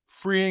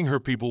 Freeing her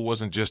people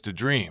wasn't just a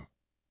dream.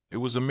 It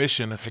was a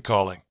mission, a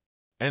calling.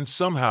 And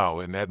somehow,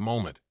 in that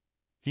moment,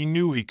 he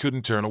knew he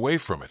couldn't turn away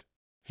from it.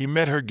 He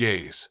met her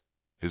gaze,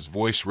 his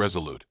voice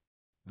resolute.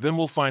 "Then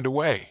we'll find a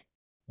way,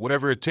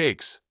 whatever it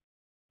takes."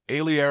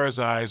 Aliara's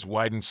eyes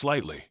widened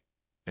slightly,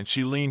 and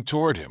she leaned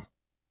toward him,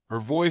 her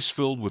voice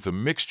filled with a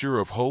mixture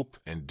of hope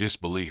and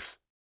disbelief.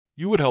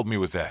 "You would help me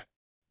with that?"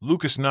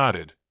 Lucas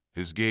nodded,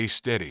 his gaze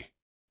steady.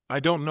 "I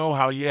don't know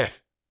how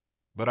yet,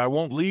 but I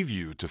won't leave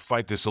you to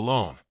fight this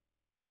alone."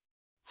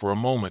 For a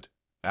moment,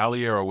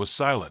 Aliara was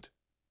silent,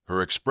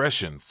 her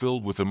expression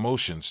filled with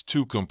emotions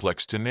too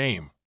complex to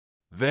name.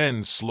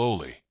 Then,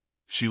 slowly,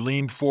 she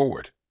leaned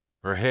forward,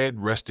 her head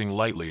resting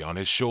lightly on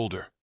his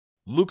shoulder.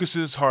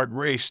 Lucas's heart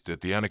raced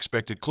at the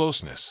unexpected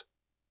closeness,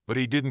 but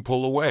he didn't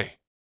pull away.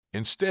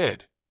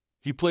 Instead,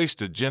 he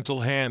placed a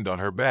gentle hand on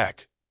her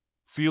back,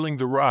 feeling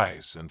the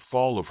rise and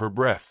fall of her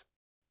breath.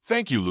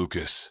 "Thank you,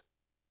 Lucas,"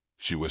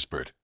 she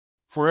whispered,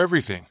 "for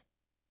everything."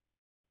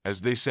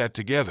 As they sat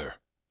together,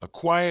 a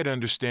quiet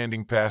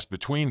understanding passed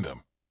between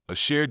them, a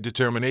shared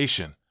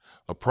determination,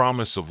 a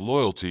promise of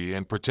loyalty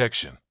and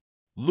protection.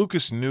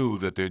 Lucas knew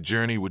that their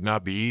journey would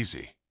not be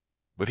easy,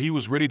 but he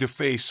was ready to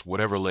face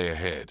whatever lay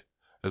ahead,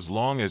 as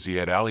long as he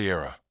had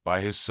Aliara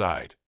by his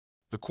side.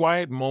 The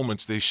quiet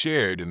moments they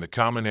shared in the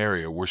common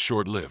area were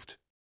short-lived.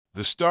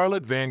 The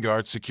Starlit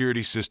Vanguard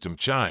security system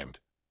chimed,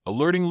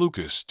 alerting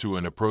Lucas to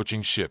an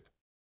approaching ship.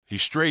 He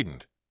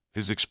straightened,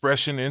 his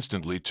expression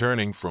instantly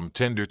turning from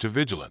tender to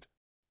vigilant.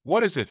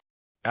 "What is it?"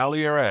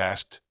 Aliara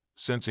asked,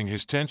 sensing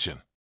his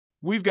tension.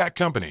 "We've got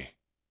company,"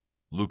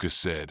 Lucas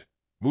said,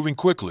 moving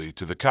quickly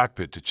to the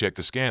cockpit to check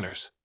the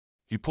scanners.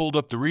 He pulled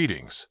up the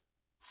readings,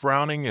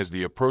 frowning as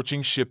the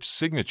approaching ship's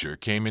signature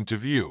came into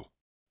view.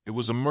 It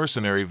was a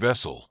mercenary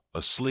vessel,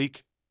 a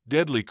sleek,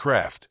 deadly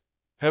craft,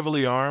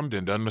 heavily armed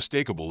and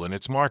unmistakable in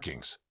its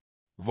markings.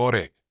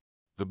 Vorek.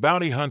 The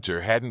bounty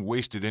hunter hadn't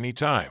wasted any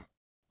time.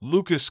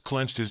 Lucas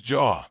clenched his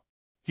jaw.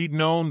 He'd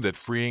known that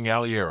freeing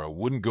Aliara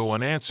wouldn't go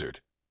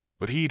unanswered,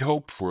 but he'd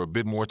hoped for a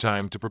bit more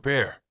time to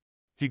prepare.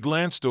 He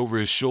glanced over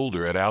his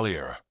shoulder at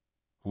Aliara,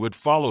 who had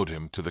followed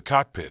him to the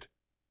cockpit,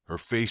 her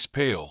face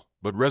pale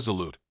but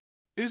resolute.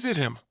 "Is it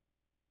him?"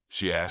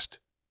 she asked,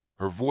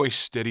 her voice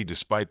steady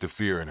despite the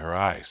fear in her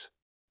eyes.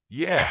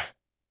 "Yeah,"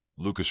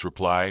 Lucas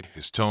replied,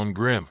 his tone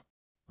grim.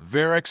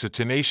 "Varek's a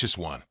tenacious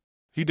one.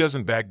 He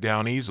doesn't back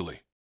down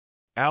easily."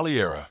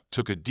 Aliara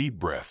took a deep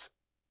breath,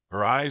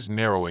 her eyes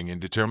narrowing in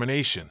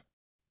determination.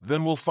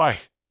 "Then we'll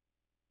fight."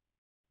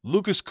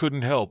 Lucas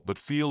couldn't help but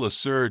feel a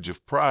surge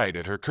of pride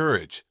at her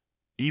courage,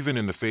 even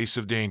in the face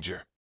of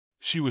danger.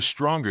 She was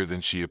stronger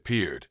than she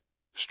appeared,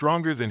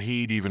 stronger than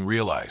he'd even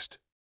realized.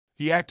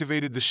 He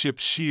activated the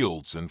ship's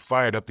shields and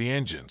fired up the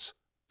engines,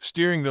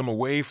 steering them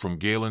away from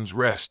Galen's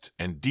Rest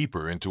and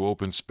deeper into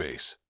open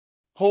space.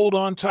 "Hold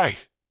on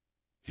tight,"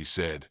 he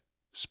said,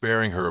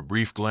 sparing her a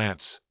brief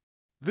glance.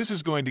 "This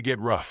is going to get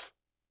rough."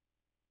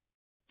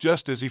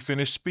 Just as he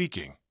finished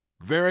speaking,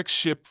 Varek's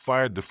ship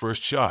fired the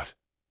first shot,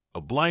 a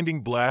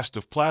blinding blast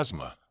of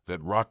plasma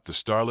that rocked the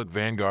Starlit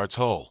Vanguard's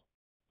hull.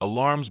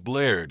 Alarms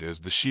blared as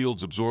the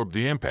shields absorbed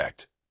the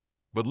impact,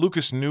 But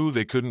Lucas knew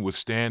they couldn't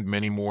withstand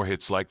many more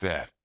hits like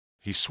that.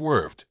 He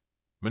swerved,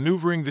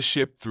 maneuvering the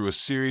ship through a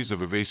series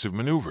of evasive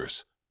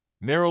maneuvers,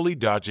 narrowly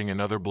dodging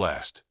another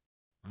blast.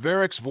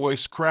 Varric's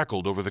voice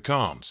crackled over the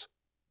comms,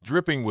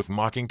 dripping with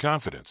mocking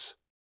confidence.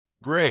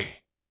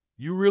 "Gray,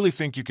 you really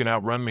think you can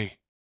outrun me?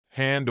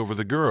 Hand over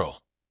the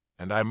girl,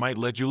 and I might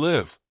let you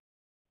live."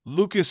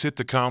 Lucas hit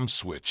the comm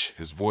switch,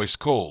 his voice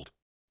cold.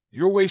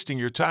 "You're wasting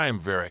your time,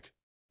 Varric.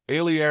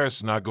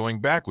 Aliera's not going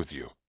back with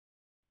you."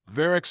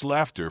 Varric's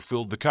laughter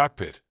filled the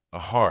cockpit, a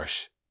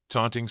harsh,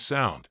 taunting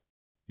sound.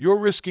 "You're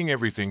risking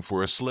everything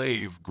for a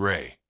slave,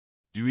 Gray.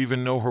 Do you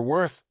even know her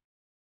worth?"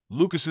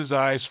 Lucas's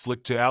eyes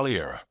flicked to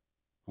Aliera,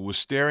 who was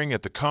staring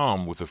at the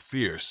comm with a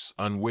fierce,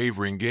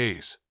 unwavering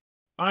gaze.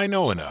 "I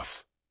know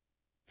enough,"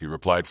 he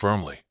replied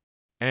firmly,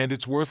 "and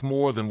it's worth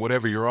more than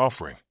whatever you're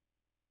offering."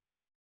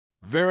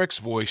 Varric's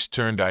voice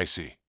turned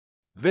icy.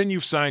 "Then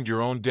you've signed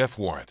your own death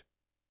warrant."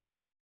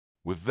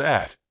 With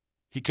that,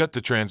 he cut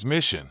the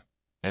transmission,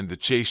 and the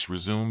chase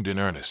resumed in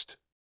earnest.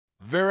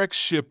 Varric's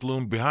ship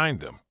loomed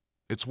behind them,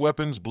 its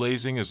weapons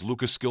blazing as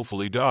Lucas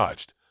skillfully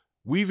dodged,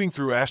 weaving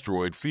through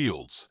asteroid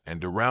fields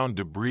and around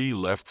debris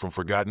left from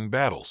forgotten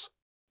battles.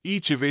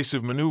 Each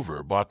evasive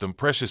maneuver bought them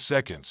precious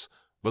seconds,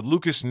 but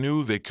Lucas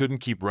knew they couldn't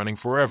keep running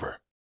forever.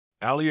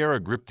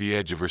 Aliera gripped the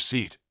edge of her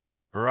seat,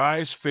 her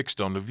eyes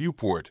fixed on the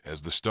viewport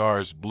as the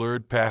stars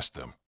blurred past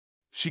them.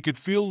 She could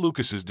feel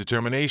Lucas's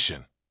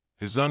determination,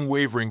 his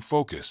unwavering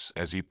focus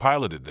as he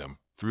piloted them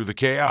through the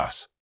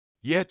chaos.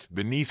 Yet,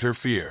 beneath her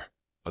fear,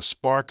 a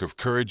spark of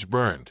courage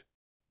burned.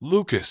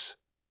 "Lucas,"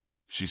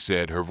 she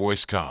said, her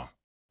voice calm.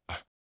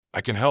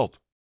 I can help."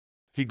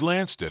 He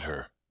glanced at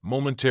her,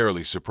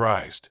 momentarily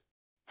surprised.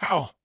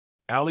 "How?"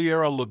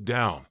 Aliera looked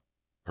down,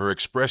 her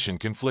expression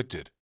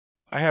conflicted.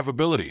 "I have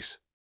abilities.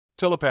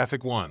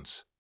 Telepathic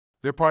ones.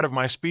 They're part of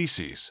my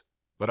species,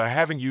 but I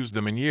haven't used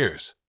them in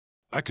years.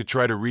 I could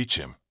try to reach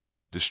him,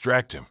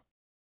 distract him."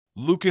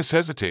 Lucas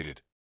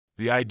hesitated.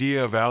 The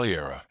idea of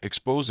Aliera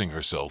exposing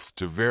herself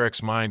to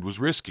Varric's mind was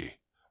risky,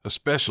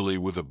 especially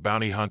with a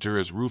bounty hunter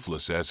as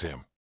ruthless as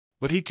him.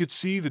 But he could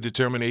see the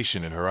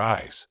determination in her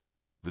eyes,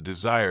 the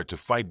desire to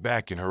fight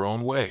back in her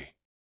own way.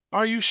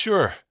 "Are you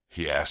sure?"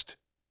 he asked,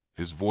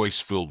 his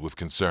voice filled with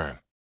concern.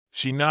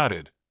 She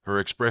nodded, her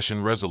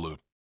expression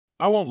resolute.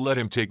 "I won't let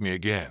him take me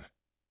again."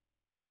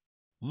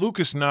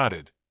 Lucas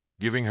nodded,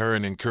 giving her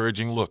an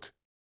encouraging look.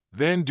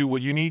 "Then do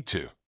what you need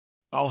to.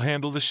 I'll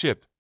handle the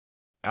ship."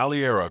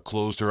 Aliera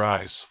closed her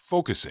eyes,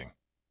 focusing,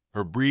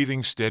 her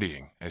breathing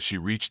steadying as she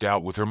reached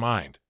out with her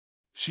mind.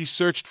 She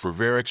searched for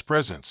Varric's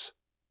presence,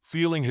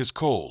 feeling his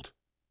cold,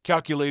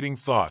 calculating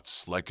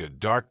thoughts like a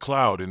dark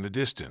cloud in the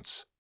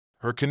distance.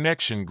 Her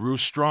connection grew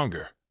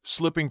stronger,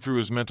 slipping through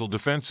his mental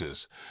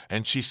defenses,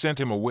 and she sent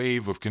him a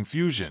wave of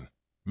confusion,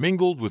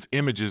 mingled with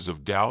images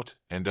of doubt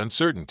and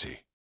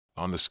uncertainty.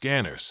 On the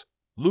scanners,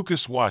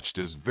 Lucas watched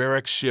as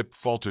Varric's ship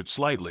faltered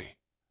slightly,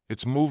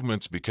 its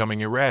movements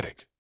becoming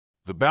erratic.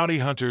 The bounty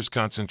hunter's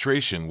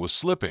concentration was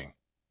slipping,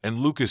 and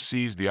Lucas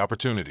seized the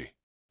opportunity.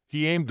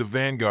 He aimed the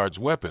Vanguard's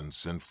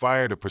weapons and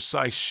fired a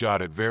precise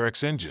shot at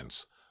Varric's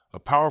engines, a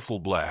powerful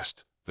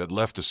blast that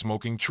left a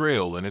smoking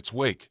trail in its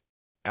wake.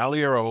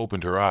 Aliera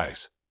opened her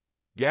eyes,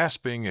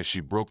 gasping as she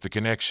broke the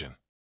connection.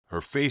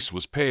 Her face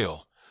was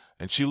pale,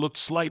 and she looked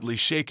slightly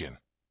shaken,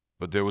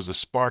 but there was a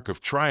spark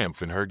of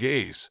triumph in her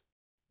gaze.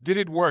 "Did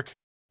it work?"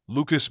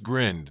 Lucas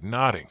grinned,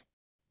 nodding.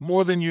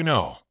 "More than you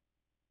know."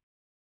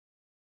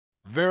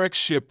 Varric's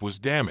ship was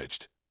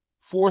damaged,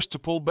 forced to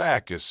pull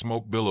back as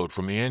smoke billowed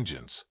from the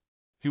engines.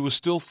 He was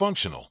still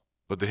functional,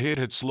 but the hit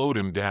had slowed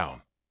him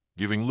down,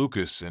 giving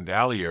Lucas and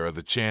Aliera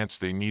the chance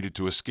they needed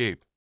to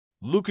escape.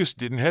 Lucas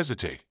didn't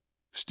hesitate,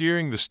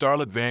 steering the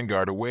Starlit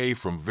Vanguard away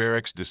from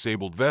Varric's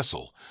disabled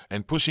vessel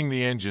and pushing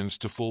the engines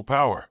to full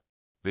power.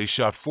 They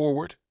shot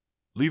forward,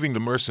 leaving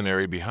the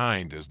mercenary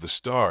behind as the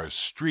stars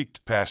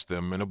streaked past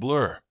them in a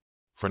blur.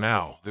 For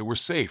now, they were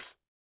safe.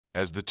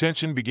 As the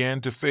tension began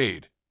to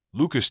fade,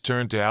 Lucas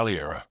turned to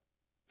Aliera,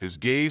 his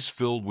gaze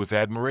filled with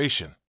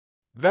admiration.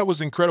 "That was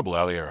incredible,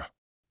 Aliera.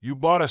 You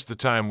bought us the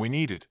time we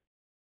needed."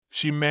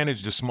 She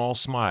managed a small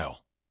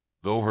smile,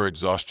 though her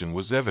exhaustion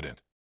was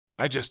evident.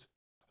 I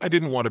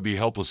didn't want to be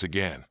helpless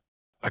again.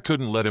 I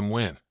couldn't let him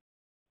win."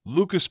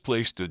 Lucas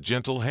placed a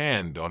gentle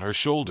hand on her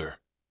shoulder,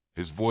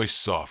 his voice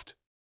soft.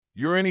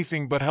 "You're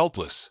anything but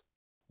helpless.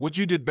 What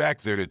you did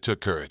back there took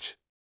courage."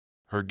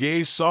 Her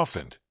gaze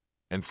softened,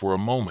 and for a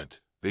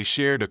moment they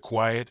shared a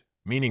quiet,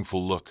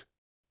 meaningful look.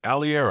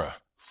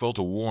 Aliera felt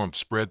a warmth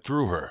spread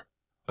through her,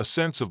 a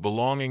sense of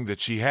belonging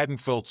that she hadn't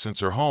felt since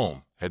her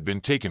home had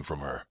been taken from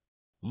her.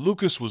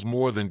 Lucas was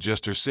more than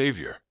just her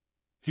savior.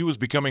 He was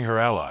becoming her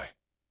ally,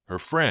 her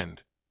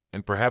friend,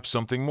 and perhaps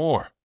something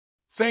more.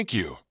 "Thank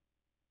you,"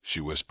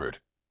 she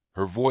whispered,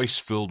 her voice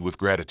filled with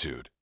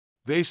gratitude.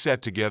 They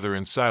sat together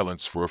in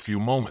silence for a few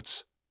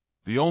moments,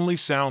 the only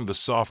sound the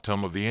soft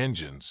hum of the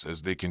engines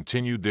as they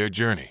continued their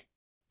journey.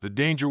 The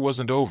danger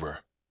wasn't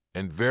over,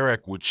 and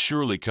Varric would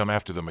surely come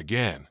after them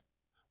again.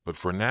 But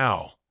for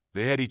now,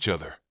 they had each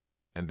other,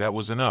 and that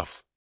was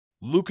enough.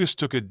 Lucas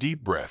took a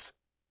deep breath,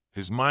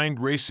 his mind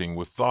racing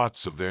with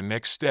thoughts of their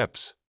next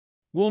steps.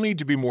 "We'll need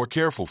to be more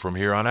careful from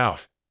here on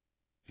out,"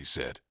 he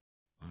said.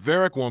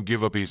 "Varric won't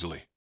give up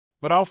easily,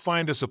 but I'll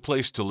find us a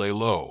place to lay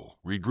low,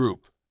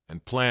 regroup,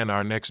 and plan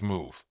our next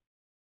move."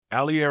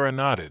 Aliera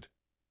nodded,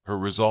 her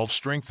resolve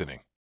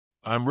strengthening.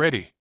 "I'm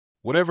ready.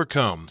 Whatever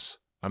comes,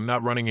 I'm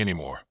not running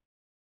anymore."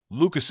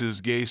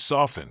 Lucas's gaze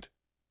softened,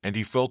 and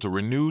he felt a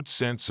renewed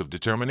sense of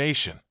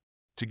determination.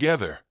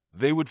 Together,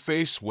 they would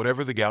face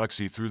whatever the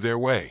galaxy threw their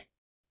way.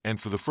 And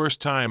for the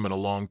first time in a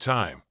long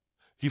time,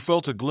 he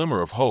felt a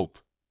glimmer of hope,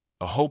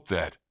 a hope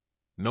that,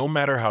 no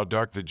matter how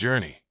dark the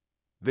journey,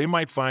 they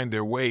might find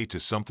their way to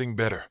something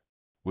better.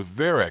 With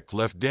Varric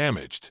left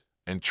damaged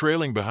and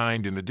trailing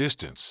behind in the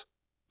distance,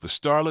 the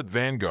starlit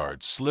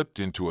vanguard slipped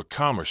into a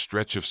calmer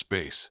stretch of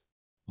space.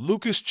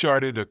 Lucas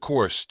charted a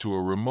course to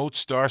a remote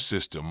star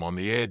system on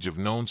the edge of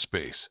known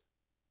space,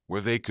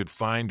 where they could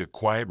find a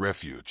quiet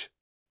refuge.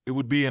 It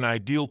would be an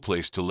ideal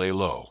place to lay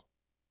low,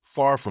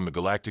 far from the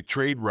galactic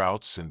trade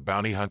routes and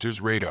bounty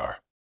hunters'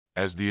 radar.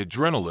 As the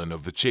adrenaline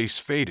of the chase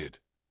faded,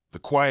 the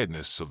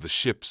quietness of the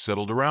ship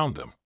settled around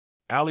them.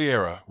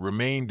 Aliera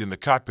remained in the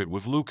cockpit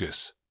with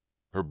Lucas,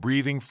 her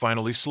breathing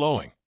finally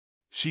slowing.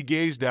 She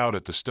gazed out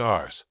at the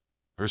stars,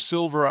 her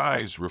silver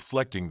eyes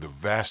reflecting the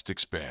vast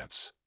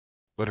expanse.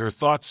 But her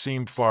thoughts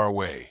seemed far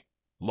away,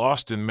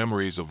 lost in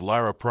memories of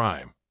Lyra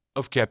Prime,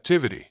 of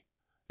captivity,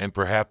 and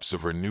perhaps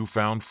of her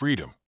newfound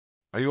freedom.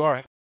 "Are you all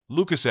right?"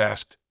 Lucas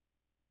asked,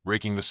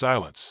 breaking the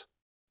silence.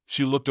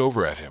 She looked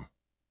over at him,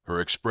 her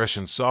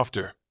expression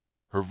softer,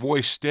 her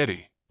voice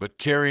steady, but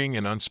carrying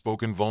an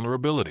unspoken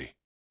vulnerability.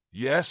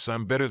 "Yes,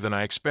 I'm better than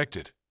I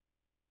expected."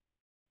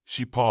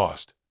 She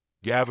paused,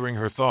 gathering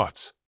her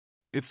thoughts.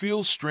 "It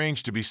feels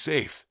strange to be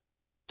safe,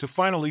 to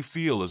finally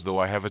feel as though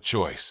I have a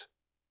choice."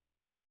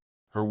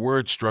 Her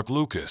words struck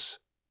Lucas,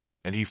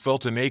 and he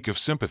felt an ache of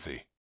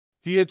sympathy.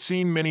 He had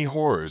seen many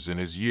horrors in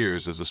his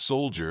years as a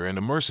soldier and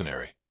a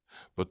mercenary,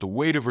 but the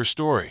weight of her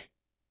story,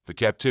 the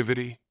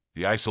captivity,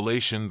 the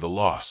isolation, the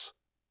loss,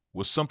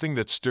 was something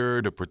that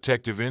stirred a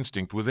protective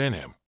instinct within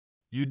him.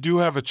 "You do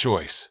have a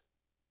choice,"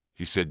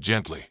 he said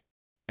gently,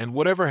 "and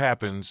whatever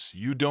happens,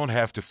 you don't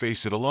have to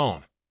face it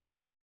alone."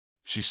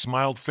 She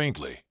smiled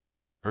faintly,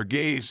 her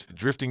gaze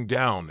drifting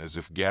down as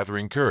if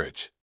gathering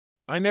courage.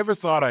 "I never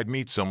thought I'd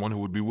meet someone who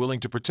would be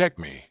willing to protect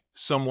me,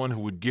 someone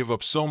who would give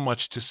up so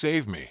much to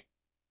save me."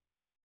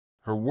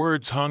 Her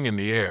words hung in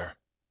the air,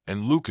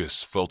 and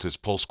Lucas felt his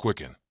pulse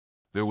quicken.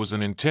 There was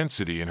an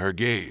intensity in her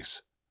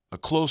gaze, a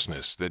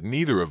closeness that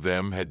neither of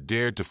them had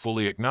dared to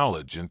fully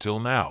acknowledge until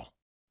now.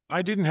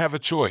 "I didn't have a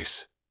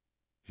choice,"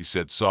 he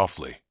said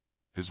softly,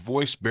 his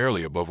voice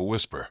barely above a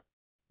whisper.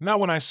 "Not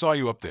when I saw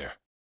you up there.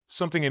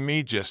 Something in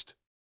me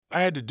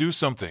I had to do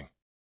something."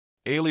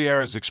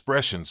 Aliera's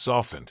expression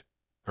softened,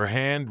 her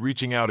hand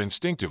reaching out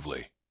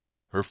instinctively,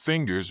 her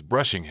fingers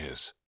brushing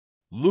his.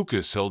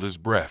 Lucas held his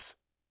breath,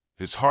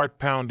 his heart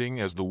pounding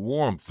as the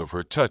warmth of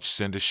her touch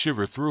sent a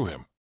shiver through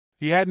him.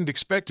 He hadn't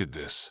expected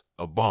this,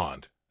 a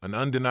bond, an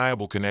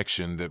undeniable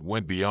connection that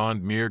went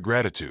beyond mere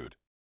gratitude.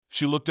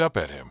 She looked up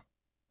at him,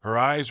 her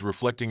eyes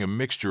reflecting a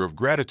mixture of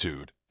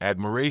gratitude,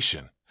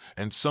 admiration,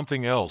 and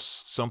something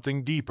else,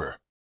 something deeper.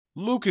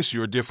 "Lucas,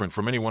 you're different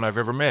from anyone I've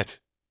ever met,"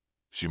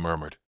 she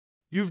murmured.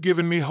 "You've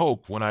given me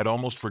hope when I'd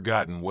almost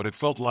forgotten what it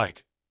felt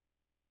like."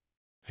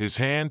 His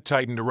hand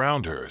tightened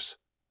around hers,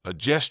 a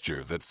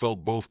gesture that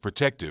felt both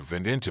protective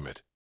and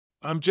intimate.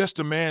 "I'm just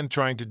a man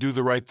trying to do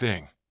the right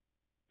thing,"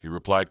 he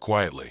replied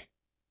quietly,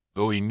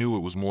 though he knew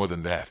it was more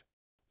than that.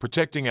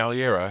 Protecting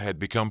Aliera had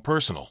become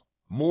personal,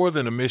 more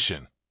than a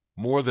mission,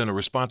 more than a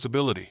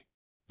responsibility.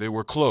 They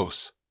were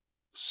close,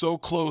 so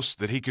close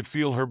that he could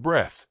feel her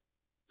breath,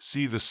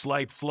 see the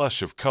slight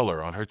flush of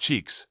color on her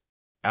cheeks.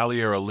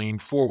 Aliera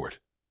leaned forward,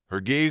 her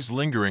gaze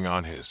lingering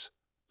on his,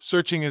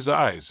 searching his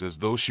eyes as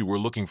though she were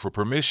looking for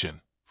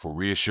permission, for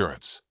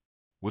reassurance.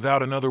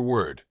 Without another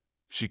word,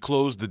 she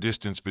closed the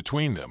distance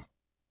between them,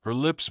 her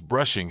lips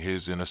brushing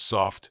his in a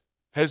soft,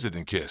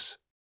 hesitant kiss.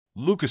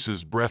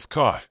 Lucas's breath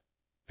caught,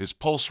 his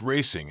pulse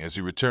racing as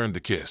he returned the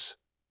kiss,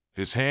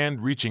 his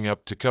hand reaching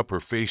up to cup her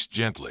face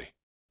gently.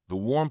 The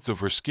warmth of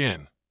her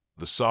skin,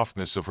 the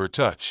softness of her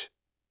touch.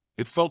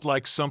 It felt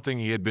like something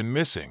he had been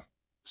missing,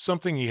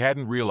 something he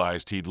hadn't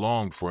realized he'd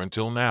longed for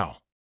until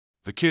now.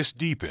 The kiss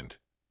deepened,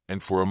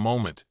 and for a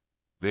moment,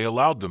 they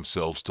allowed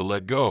themselves to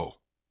let go,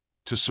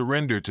 to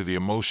surrender to the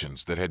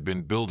emotions that had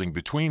been building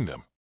between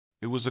them.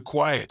 It was a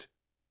quiet,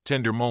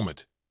 tender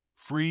moment,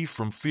 free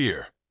from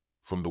fear,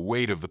 from the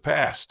weight of the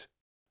past.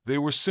 They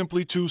were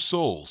simply two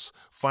souls,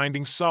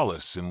 finding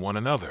solace in one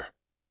another,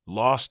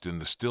 lost in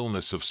the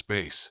stillness of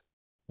space.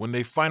 When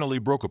they finally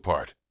broke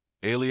apart,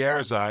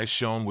 Aliera's eyes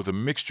shone with a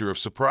mixture of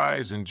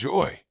surprise and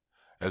joy,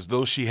 as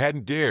though she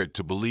hadn't dared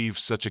to believe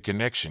such a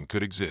connection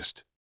could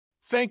exist.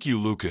 "Thank you,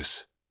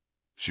 Lucas,"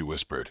 she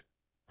whispered,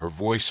 her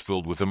voice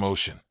filled with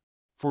emotion,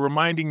 "for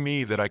reminding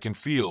me that I can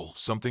feel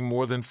something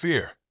more than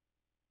fear."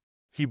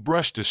 He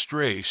brushed a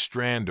stray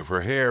strand of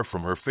her hair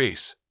from her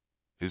face,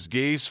 his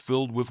gaze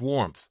filled with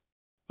warmth.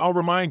 "I'll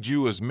remind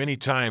you as many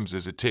times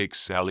as it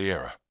takes,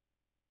 Aliera."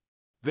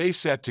 They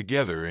sat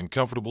together in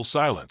comfortable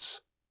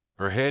silence,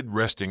 her head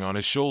resting on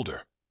his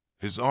shoulder,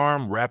 his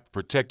arm wrapped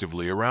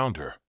protectively around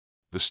her.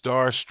 The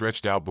stars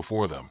stretched out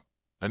before them,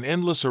 an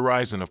endless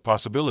horizon of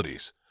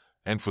possibilities,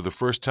 and for the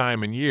first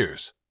time in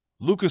years,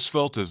 Lucas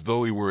felt as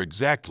though he were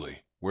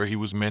exactly where he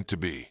was meant to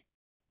be.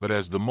 But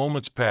as the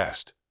moments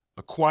passed,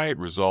 a quiet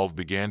resolve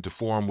began to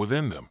form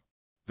within them.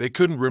 They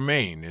couldn't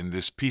remain in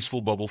this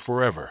peaceful bubble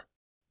forever.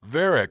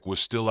 Varek was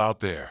still out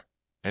there,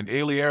 and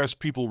Aliera's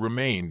people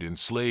remained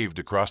enslaved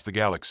across the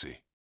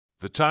galaxy.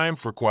 The time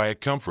for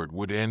quiet comfort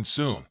would end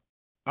soon.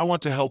 "I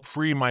want to help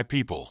free my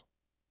people,"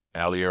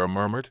 Aliera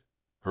murmured,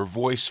 her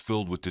voice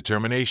filled with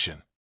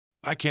determination.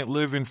 "I can't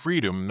live in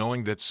freedom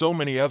knowing that so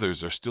many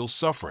others are still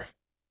suffering."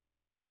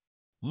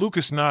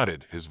 Lucas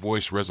nodded, his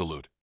voice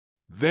resolute.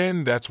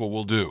 "Then that's what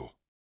we'll do.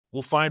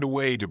 We'll find a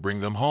way to bring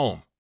them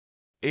home."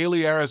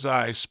 Aliera's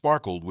eyes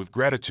sparkled with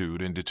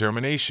gratitude and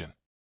determination.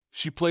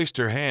 She placed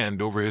her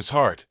hand over his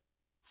heart,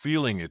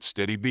 feeling its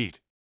steady beat.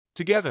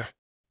 "Together,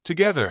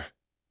 together,"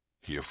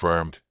 he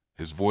affirmed,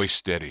 his voice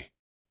steady.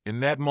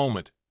 In that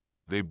moment,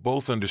 they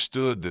both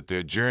understood that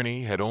their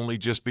journey had only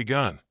just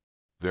begun.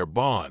 Their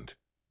bond,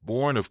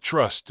 born of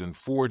trust and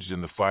forged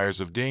in the fires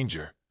of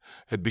danger,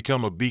 had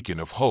become a beacon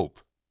of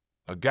hope,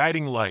 a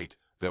guiding light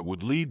that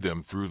would lead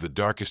them through the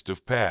darkest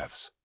of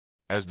paths.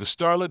 As the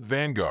starlit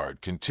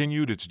vanguard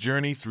continued its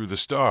journey through the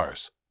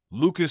stars,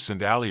 Lucas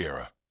and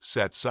Aliera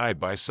sat side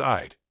by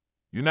side,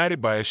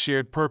 united by a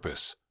shared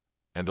purpose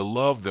and a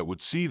love that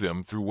would see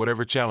them through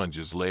whatever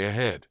challenges lay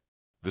ahead.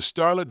 The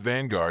starlit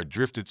vanguard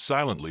drifted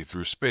silently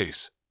through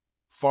space,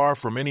 far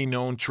from any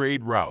known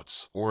trade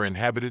routes or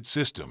inhabited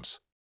systems.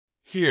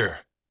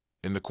 Here,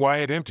 in the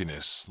quiet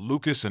emptiness,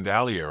 Lucas and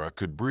Aliera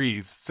could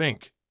breathe,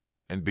 think,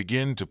 and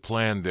begin to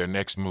plan their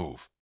next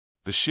move.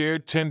 The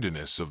shared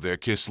tenderness of their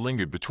kiss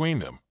lingered between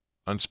them,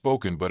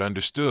 unspoken but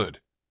understood,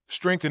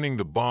 strengthening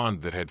the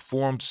bond that had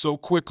formed so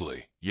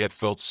quickly, yet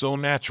felt so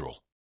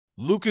natural.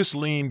 Lucas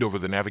leaned over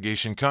the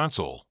navigation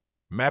console,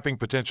 mapping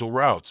potential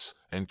routes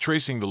and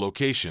tracing the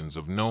locations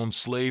of known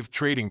slave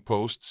trading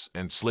posts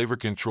and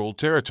slaver-controlled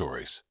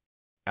territories.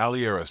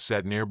 Aliera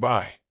sat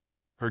nearby,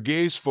 her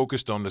gaze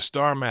focused on the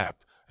star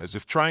map as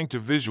if trying to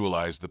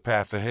visualize the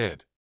path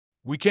ahead.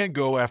 "We can't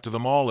go after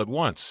them all at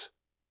once,"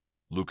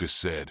 Lucas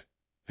said,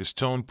 his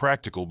tone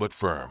practical but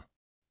firm.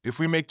 "If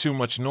we make too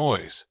much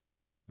noise,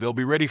 they'll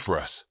be ready for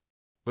us.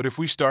 But if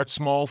we start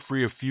small,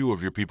 free a few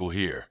of your people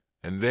here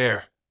and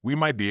there, we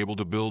might be able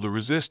to build a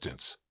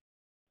resistance."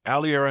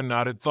 Aliera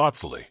nodded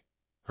thoughtfully,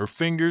 her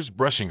fingers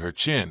brushing her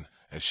chin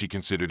as she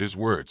considered his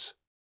words.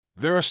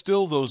 "There are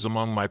still those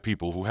among my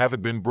people who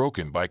haven't been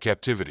broken by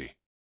captivity.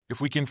 If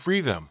we can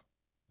free them,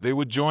 they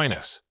would join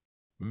us.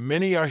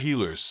 Many are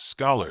healers,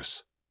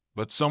 scholars,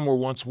 but some were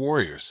once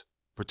warriors,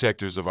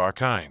 protectors of our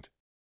kind."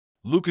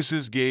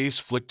 Lucas's gaze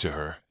flicked to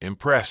her,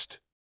 impressed.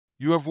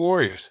 "You have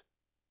warriors?"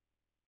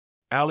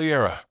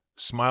 Aliera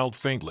smiled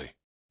faintly.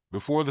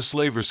 "Before the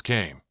slavers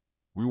came,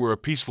 we were a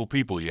peaceful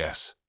people,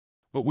 yes.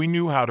 But we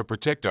knew how to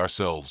protect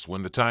ourselves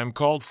when the time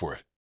called for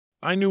it.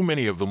 I knew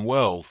many of them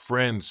well,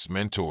 friends,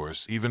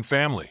 mentors, even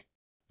family.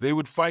 They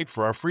would fight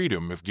for our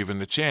freedom if given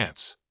the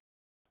chance."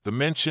 The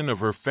mention of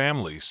her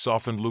family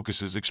softened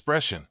Lucas's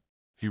expression.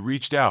 He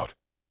reached out,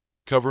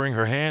 covering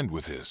her hand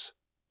with his,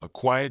 a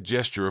quiet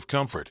gesture of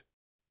comfort.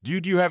 Do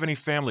you have any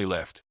family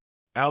left?"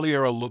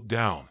 Aliera looked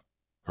down,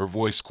 her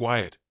voice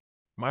quiet.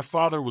 "My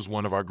father was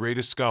one of our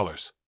greatest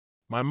scholars.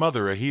 My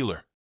mother a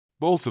healer.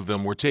 Both of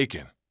them were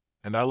taken,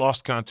 and I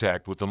lost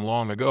contact with them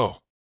long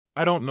ago.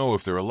 I don't know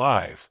if they're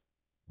alive,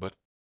 but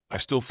I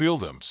still feel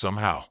them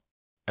somehow,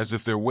 as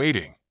if they're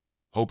waiting,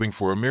 hoping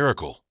for a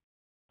miracle."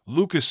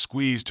 Lucas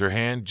squeezed her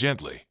hand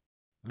gently.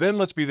 "Then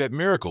let's be that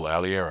miracle,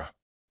 Aliera.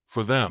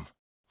 For them,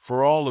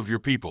 for all of your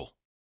people."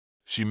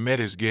 She met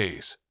his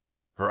gaze,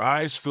 her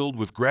eyes filled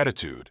with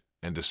gratitude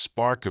and a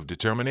spark of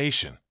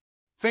determination.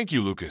 "Thank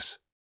you, Lucas.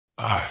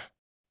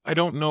 I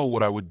don't know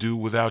what I would do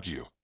without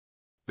you."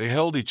 They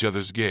held each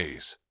other's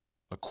gaze,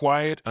 a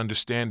quiet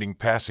understanding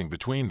passing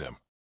between them.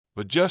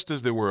 But just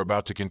as they were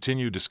about to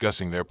continue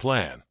discussing their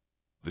plan,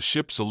 the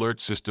ship's alert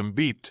system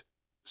beeped,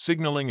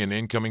 signaling an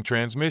incoming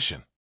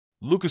transmission.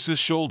 Lucas's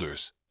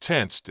shoulders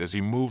tensed as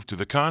he moved to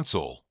the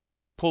console,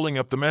 pulling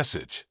up the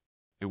message.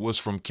 It was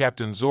from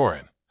Captain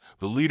Zoran,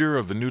 the leader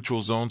of the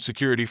Neutral Zone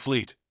Security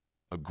Fleet,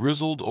 a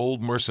grizzled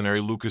old mercenary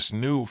Lucas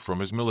knew from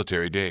his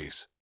military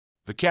days.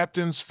 The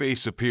captain's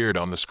face appeared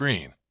on the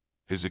screen,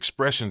 his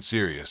expression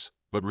serious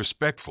but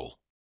respectful.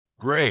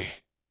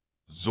 "Gray,"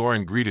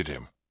 Zoran greeted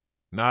him,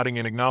 nodding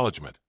in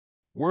acknowledgement.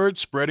 "Word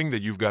spreading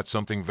that you've got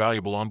something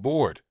valuable on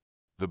board.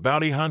 The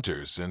bounty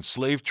hunters and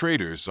slave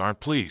traders aren't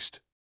pleased.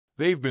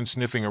 They've been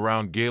sniffing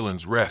around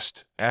Galen's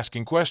Rest,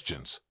 asking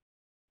questions."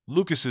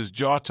 Lucas's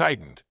jaw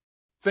tightened.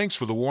 "Thanks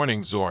for the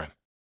warning, Zoran.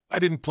 I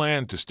didn't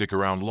plan to stick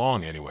around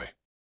long anyway."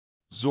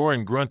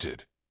 Zoran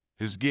grunted,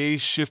 his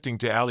gaze shifting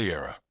to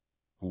Aliera,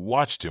 who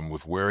watched him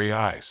with wary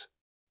eyes.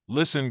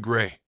 "Listen,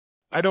 Gray,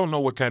 I don't know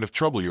what kind of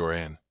trouble you're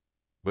in,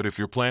 but if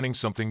you're planning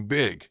something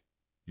big,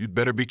 you'd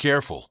better be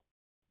careful.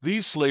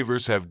 These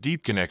slavers have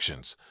deep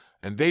connections,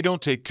 and they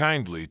don't take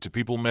kindly to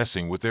people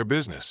messing with their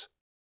business.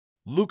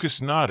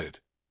 Lucas nodded,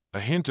 a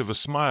hint of a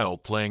smile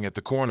playing at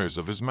the corners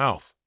of his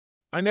mouth.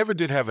 I never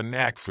did have a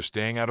knack for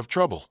staying out of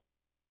trouble.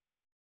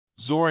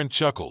 Zoran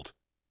chuckled,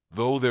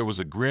 though there was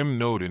a grim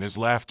note in his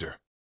laughter.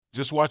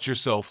 Just watch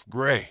yourself,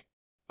 Gray.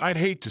 I'd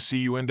hate to see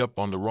you end up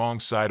on the wrong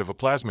side of a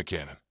plasma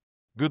cannon.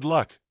 Good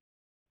luck.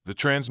 The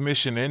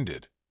transmission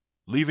ended,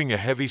 leaving a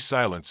heavy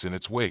silence in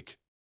its wake.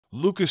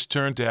 Lucas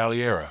turned to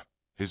Aliera,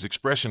 his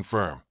expression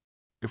firm.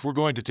 If we're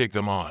going to take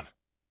them on,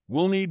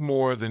 we'll need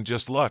more than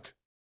just luck.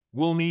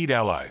 We'll need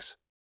allies.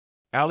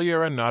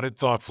 Aliera nodded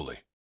thoughtfully.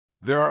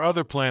 There are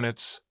other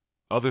planets,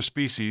 other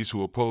species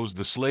who oppose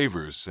the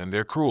slavers and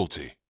their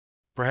cruelty.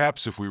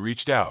 Perhaps if we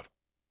reached out,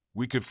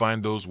 we could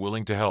find those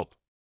willing to help.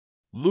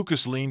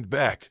 Lucas leaned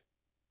back,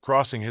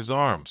 crossing his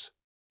arms.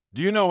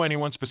 Do you know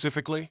anyone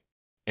specifically?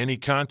 Any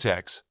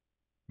contacts?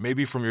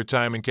 Maybe from your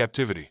time in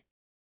captivity?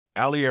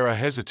 Aliera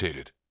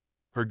hesitated,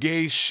 her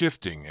gaze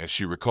shifting as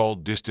she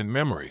recalled distant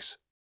memories.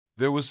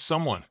 There was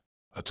someone,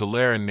 a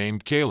Talaran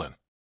named Kalen.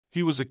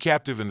 He was a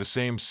captive in the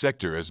same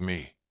sector as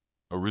me,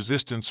 a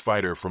resistance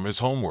fighter from his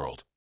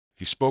homeworld.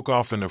 He spoke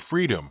often of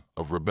freedom,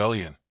 of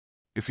rebellion.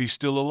 If he's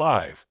still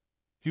alive,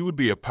 he would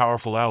be a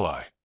powerful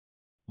ally.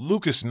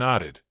 Lucas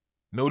nodded,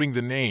 noting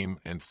the name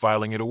and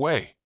filing it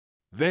away.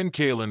 Then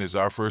Kalen is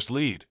our first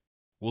lead.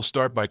 We'll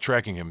start by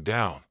tracking him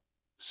down,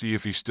 see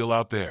if he's still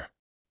out there.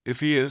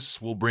 If he is,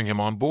 we'll bring him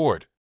on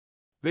board.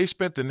 They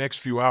spent the next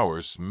few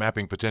hours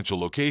mapping potential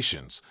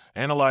locations,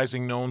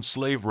 analyzing known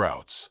slave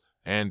routes,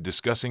 and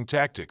discussing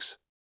tactics.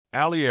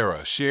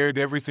 Aliera shared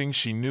everything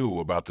she knew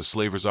about the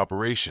slavers'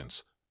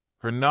 operations,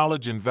 her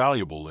knowledge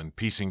invaluable in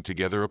piecing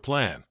together a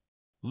plan.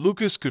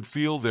 Lucas could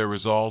feel their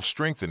resolve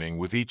strengthening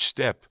with each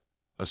step,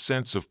 a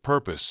sense of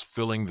purpose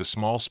filling the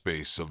small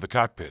space of the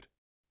cockpit.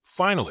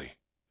 Finally,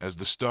 as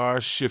the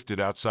stars shifted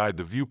outside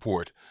the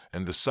viewport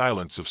and the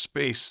silence of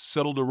space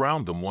settled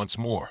around them once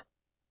more,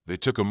 they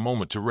took a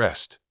moment to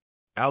rest.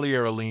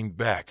 Aliera leaned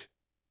back,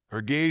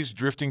 her gaze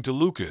drifting to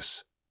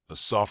Lucas, a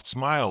soft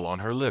smile on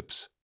her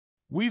lips.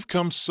 We've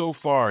come so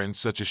far in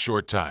such a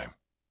short time,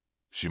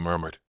 she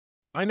murmured.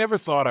 I never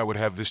thought I would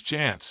have this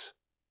chance.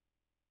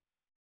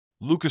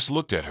 Lucas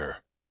looked at her,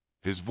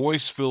 his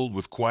voice filled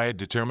with quiet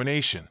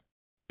determination.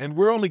 And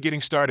we're only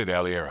getting started,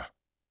 Aliera.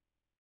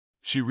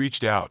 She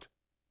reached out,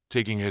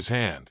 taking his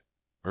hand,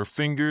 her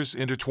fingers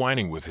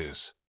intertwining with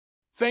his.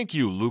 Thank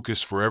you,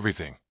 Lucas, for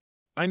everything.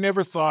 I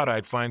never thought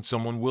I'd find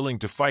someone willing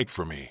to fight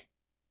for me,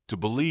 to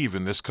believe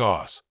in this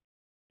cause.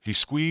 He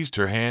squeezed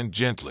her hand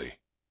gently,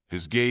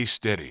 his gaze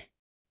steady.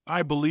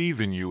 I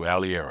believe in you,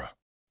 Aliera,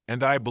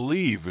 and I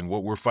believe in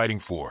what we're fighting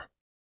for.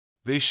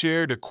 They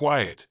shared a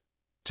quiet,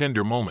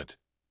 tender moment,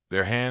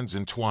 their hands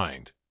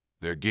entwined,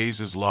 their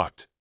gazes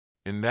locked.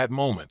 In that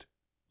moment,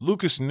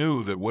 Lucas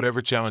knew that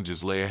whatever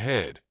challenges lay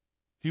ahead,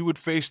 he would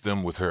face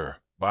them with her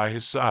by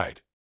his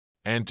side,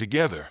 and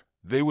together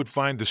they would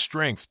find the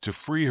strength to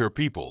free her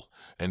people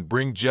and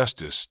bring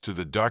justice to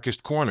the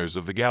darkest corners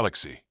of the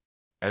galaxy.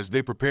 As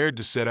they prepared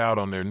to set out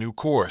on their new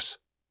course,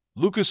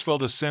 Lucas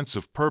felt a sense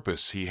of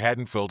purpose he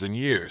hadn't felt in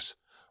years,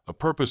 a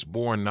purpose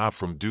born not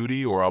from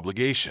duty or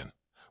obligation,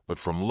 but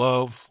from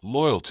love,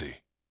 loyalty,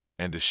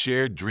 and a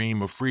shared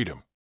dream of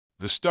freedom.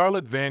 The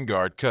starlit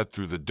vanguard cut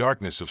through the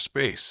darkness of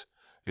space,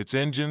 its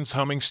engines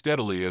humming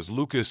steadily as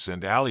Lucas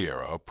and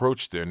Aliera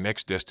approached their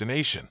next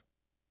destination.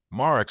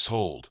 Marek's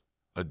Hold,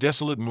 a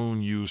desolate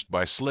moon used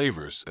by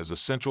slavers as a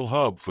central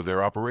hub for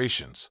their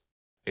operations.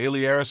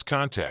 Aliera's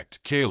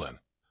contact, Kalen,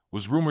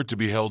 was rumored to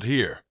be held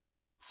here,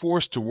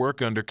 forced to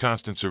work under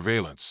constant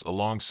surveillance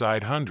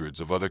alongside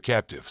hundreds of other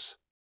captives.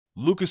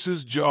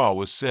 Lucas's jaw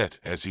was set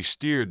as he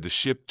steered the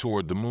ship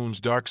toward the moon's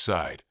dark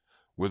side,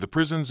 where the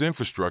prison's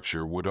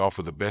infrastructure would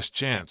offer the best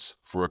chance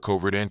for a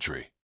covert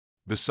entry.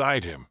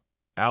 Beside him,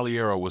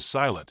 Aliera was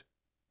silent,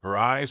 her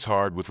eyes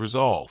hard with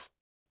resolve.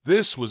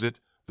 This was it,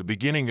 the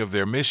beginning of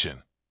their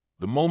mission,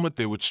 the moment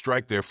they would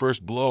strike their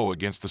first blow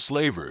against the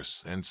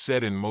slavers and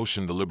set in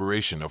motion the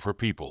liberation of her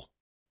people.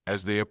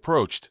 As they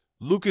approached,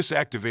 Lucas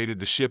activated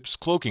the ship's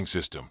cloaking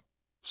system,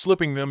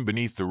 slipping them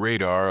beneath the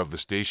radar of the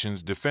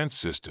station's defense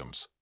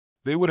systems.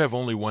 They would have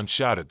only one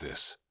shot at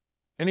this.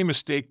 Any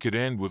mistake could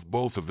end with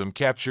both of them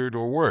captured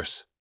or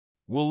worse.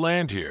 We'll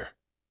land here,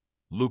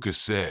 Lucas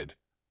said,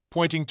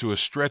 pointing to a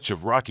stretch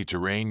of rocky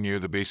terrain near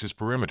the base's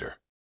perimeter.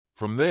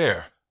 From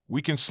there,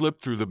 we can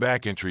slip through the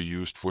back entry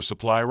used for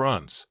supply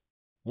runs.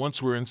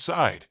 Once we're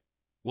inside,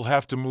 we'll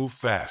have to move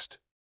fast.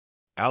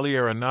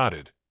 Aliera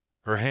nodded,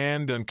 her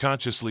hand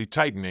unconsciously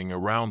tightening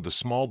around the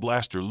small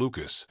blaster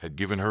Lucas had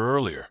given her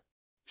earlier.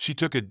 She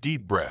took a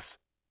deep breath,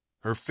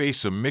 her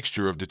face a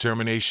mixture of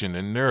determination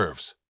and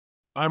nerves.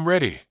 I'm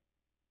ready.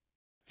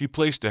 He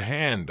placed a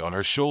hand on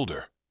her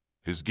shoulder,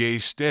 his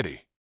gaze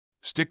steady.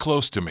 Stick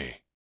close to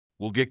me.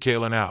 We'll get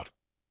Kalen out,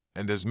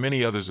 and as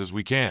many others as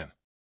we can.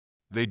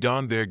 They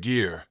donned their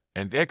gear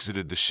and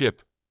exited the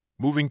ship,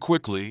 moving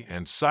quickly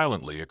and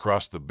silently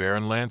across the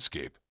barren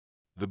landscape.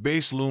 The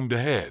base loomed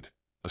ahead,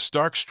 a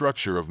stark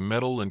structure of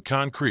metal and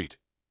concrete,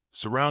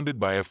 surrounded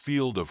by a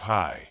field of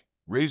high,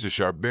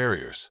 razor-sharp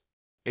barriers.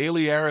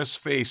 Aliara's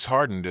face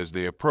hardened as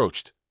they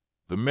approached,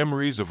 the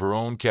memories of her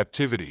own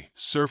captivity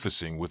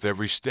surfacing with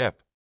every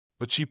step,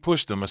 but she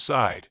pushed them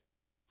aside,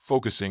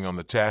 focusing on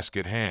the task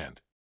at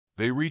hand.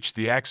 They reached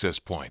the access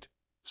point,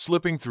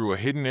 slipping through a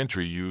hidden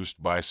entry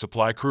used by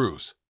supply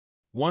crews.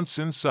 Once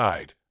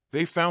inside,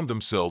 they found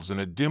themselves in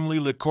a dimly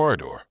lit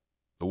corridor,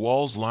 the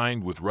walls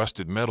lined with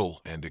rusted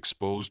metal and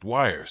exposed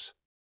wires.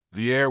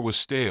 The air was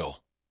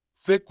stale,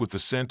 thick with the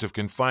scent of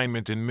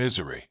confinement and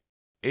misery.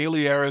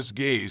 Aliara's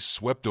gaze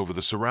swept over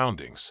the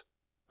surroundings,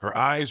 her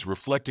eyes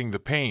reflecting the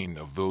pain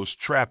of those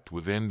trapped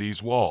within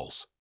these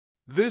walls.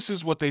 "This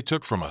is what they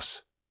took from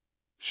us,"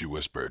 she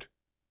whispered,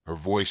 her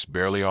voice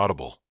barely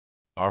audible.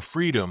 "Our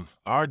freedom,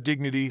 our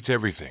dignity, it's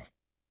everything."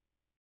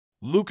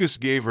 Lucas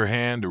gave her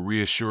hand a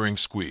reassuring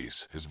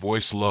squeeze, his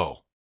voice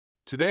low.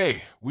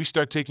 "Today, we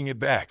start taking it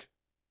back."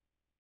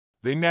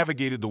 They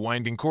navigated the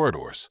winding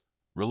corridors,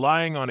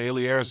 relying on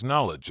Aliara's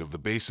knowledge of the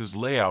base's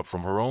layout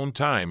from her own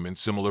time in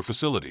similar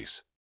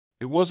facilities.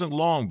 It wasn't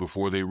long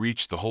before they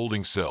reached the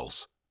holding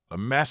cells, a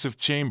massive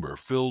chamber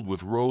filled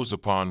with rows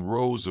upon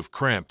rows of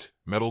cramped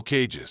metal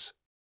cages.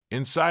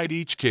 Inside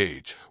each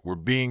cage were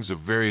beings of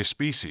various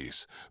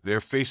species,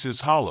 their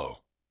faces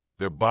hollow,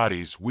 their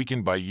bodies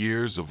weakened by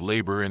years of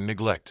labor and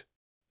neglect.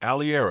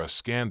 Aliara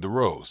scanned the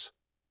rows,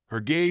 her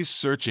gaze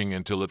searching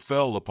until it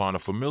fell upon a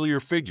familiar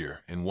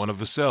figure in one of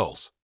the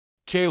cells.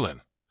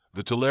 Kalen,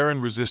 the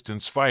Tolaran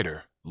resistance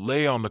fighter,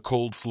 lay on the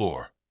cold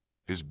floor,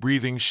 his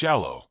breathing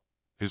shallow,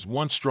 his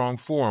once strong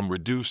form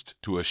reduced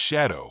to a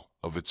shadow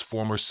of its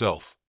former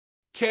self.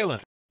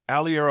 "Kalen,"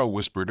 Aliara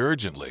whispered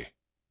urgently,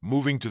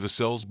 moving to the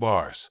cell's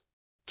bars.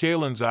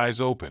 Kalen's eyes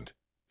opened,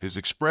 his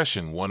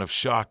expression one of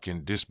shock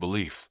and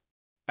disbelief.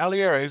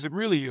 "Aliara, is it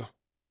really you?"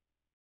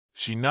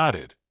 She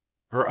nodded,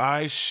 her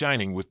eyes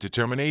shining with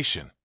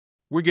determination.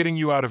 "We're getting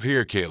you out of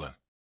here, Kalen.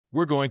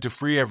 We're going to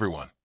free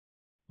everyone."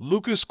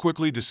 Lucas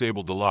quickly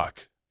disabled the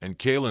lock, and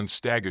Kalen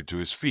staggered to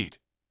his feet,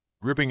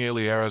 gripping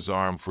Aliara's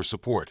arm for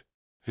support.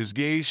 His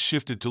gaze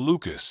shifted to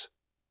Lucas,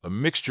 a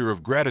mixture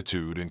of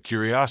gratitude and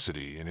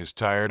curiosity in his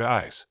tired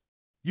eyes.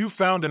 "You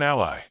found an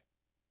ally,"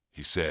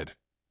 he said,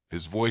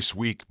 his voice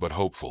weak but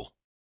hopeful.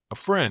 "A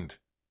friend,"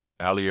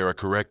 Aliara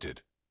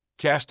corrected,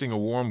 casting a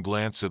warm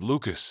glance at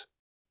Lucas.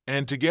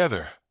 "And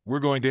together, we're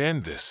going to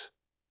end this."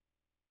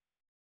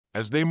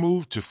 As they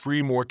moved to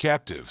free more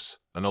captives,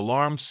 an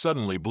alarm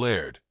suddenly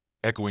blared,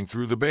 echoing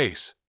through the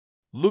base.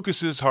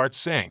 Lucas's heart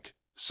sank.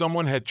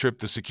 Someone had tripped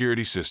the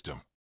security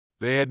system.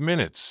 They had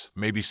minutes,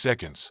 maybe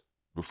seconds,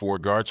 before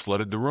guards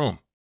flooded the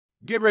room.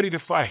 "Get ready to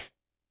fight,"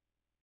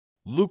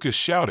 Lucas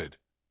shouted,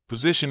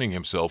 positioning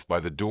himself by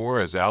the door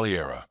as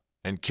Aliara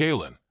and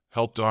Kalen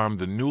helped arm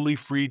the newly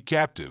freed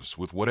captives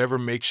with whatever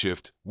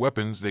makeshift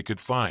weapons they could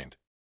find.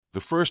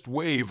 The first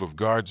wave of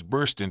guards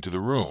burst into the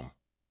room,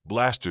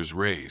 blasters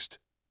raised,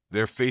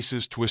 their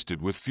faces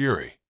twisted with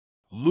fury.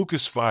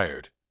 Lucas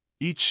fired,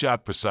 each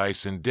shot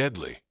precise and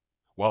deadly,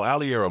 while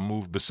Aliara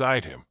moved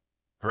beside him,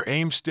 her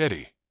aim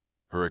steady,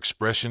 her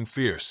expression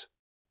fierce.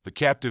 The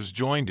captives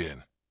joined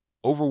in,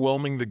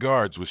 overwhelming the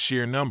guards with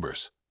sheer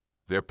numbers,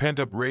 their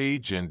pent-up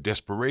rage and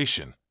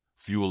desperation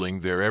fueling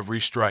their every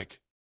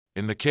strike.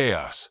 In the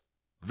chaos,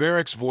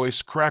 Varric's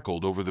voice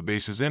crackled over the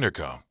base's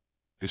intercom,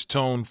 his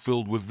tone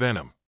filled with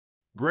venom.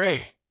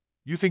 "Gray,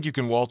 you think you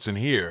can waltz in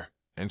here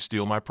and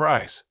steal my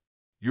prize?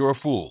 You're a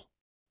fool.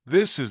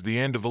 This is the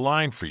end of the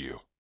line for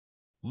you."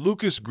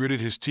 Lucas gritted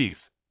his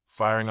teeth,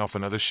 firing off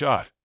another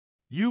shot.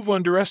 "You've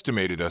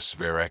underestimated us,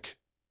 Varric,"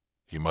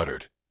 he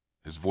muttered,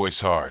 his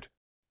voice hard,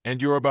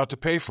 "and you're about to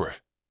pay for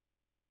it."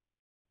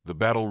 The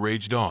battle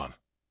raged on,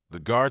 the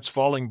guards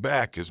falling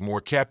back as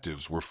more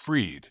captives were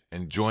freed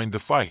and joined the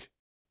fight.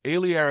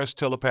 Aliara's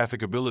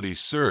telepathic abilities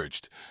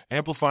surged,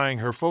 amplifying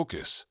her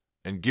focus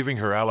and giving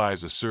her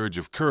allies a surge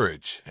of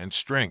courage and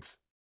strength.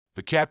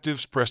 The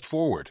captives pressed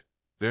forward,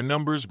 their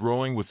numbers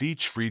growing with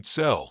each freed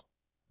cell,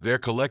 their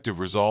collective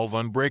resolve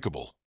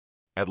unbreakable.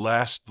 At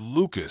last,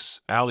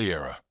 Lucas,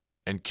 Aliara,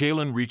 and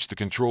Kalen reached the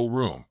control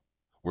room,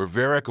 where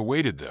Varric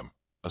awaited them,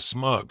 a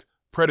smug,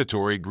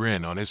 predatory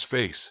grin on his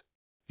face.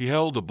 He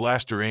held a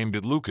blaster aimed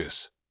at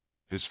Lucas,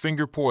 his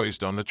finger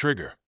poised on the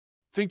trigger.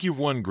 "Think you've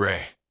won,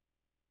 Gray?"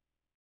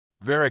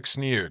 Varric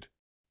sneered.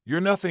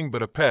 "You're nothing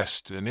but a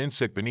pest, an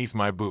insect beneath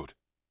my boot."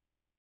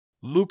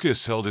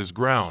 Lucas held his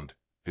ground,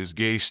 his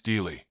gaze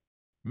steely.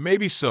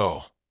 "Maybe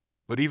so,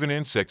 but even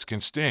insects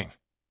can sting."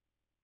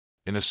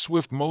 In a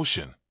swift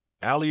motion,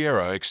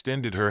 Aliara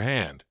extended her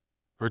hand,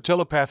 her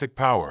telepathic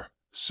power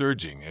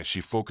surging as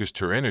she focused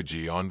her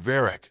energy on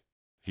Varric.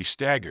 He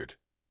staggered,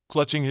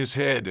 clutching his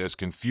head as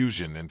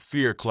confusion and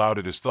fear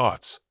clouded his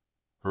thoughts,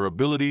 her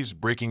abilities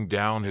breaking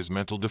down his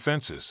mental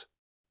defenses.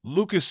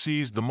 Lucas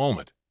seized the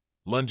moment,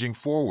 lunging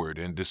forward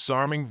and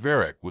disarming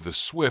Varric with a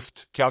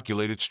swift,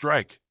 calculated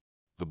strike.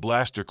 The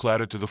blaster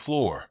clattered to the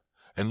floor,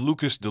 and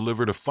Lucas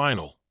delivered a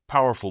final,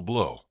 powerful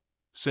blow,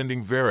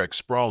 sending Varric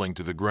sprawling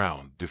to the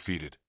ground,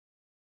 defeated.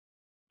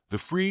 The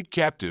freed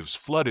captives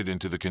flooded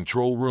into the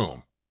control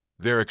room,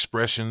 their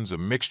expressions a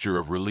mixture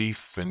of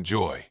relief and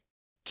joy.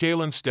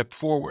 Kalen stepped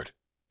forward,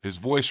 his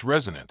voice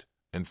resonant,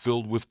 and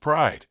filled with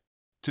pride.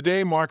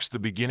 Today marks the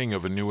beginning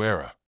of a new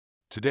era.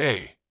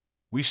 Today,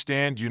 we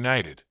stand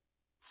united,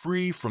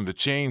 free from the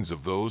chains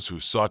of those who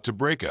sought to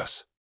break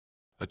us.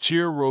 A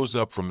cheer rose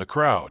up from the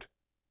crowd,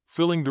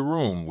 filling the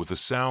room with a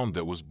sound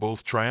that was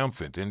both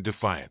triumphant and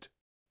defiant.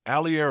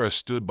 Aliera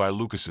stood by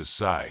Lucas's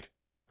side,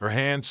 her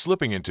hand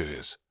slipping into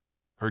his,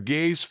 her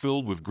gaze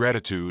filled with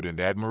gratitude and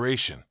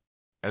admiration.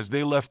 As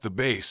they left the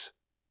base,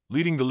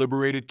 leading the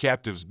liberated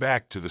captives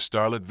back to the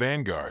starlit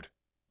vanguard,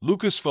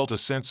 Lucas felt a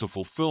sense of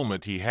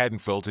fulfillment he hadn't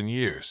felt in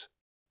years.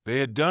 They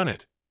had done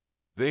it.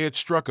 They had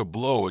struck a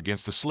blow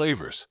against the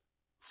slavers,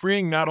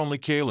 freeing not only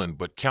Kalen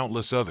but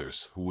countless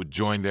others who would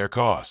join their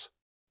cause.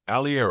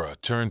 Aliera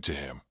turned to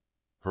him,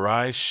 her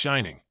eyes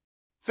shining.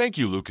 "Thank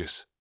you,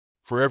 Lucas,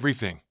 for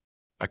everything.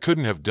 I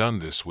couldn't have done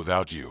this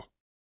without you."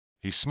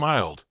 He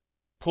smiled,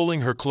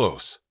 pulling her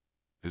close,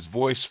 his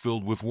voice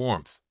filled with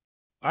warmth.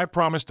 "I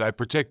promised I'd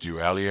protect you,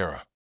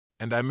 Aliera,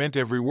 and I meant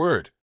every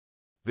word."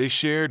 They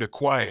shared a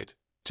quiet,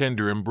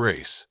 tender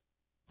embrace,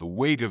 the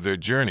weight of their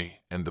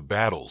journey and the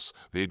battles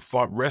they had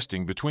fought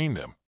resting between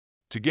them.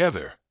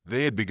 Together,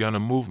 they had begun a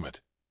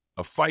movement,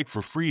 a fight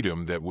for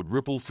freedom that would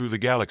ripple through the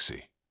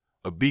galaxy,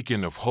 a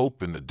beacon of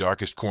hope in the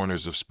darkest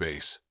corners of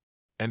space.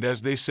 And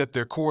as they set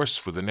their course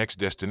for the next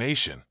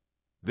destination,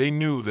 they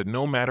knew that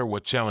no matter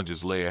what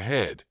challenges lay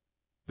ahead,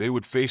 they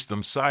would face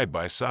them side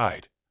by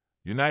side,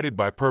 united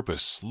by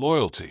purpose,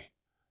 loyalty,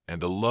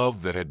 and a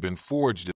love that had been forged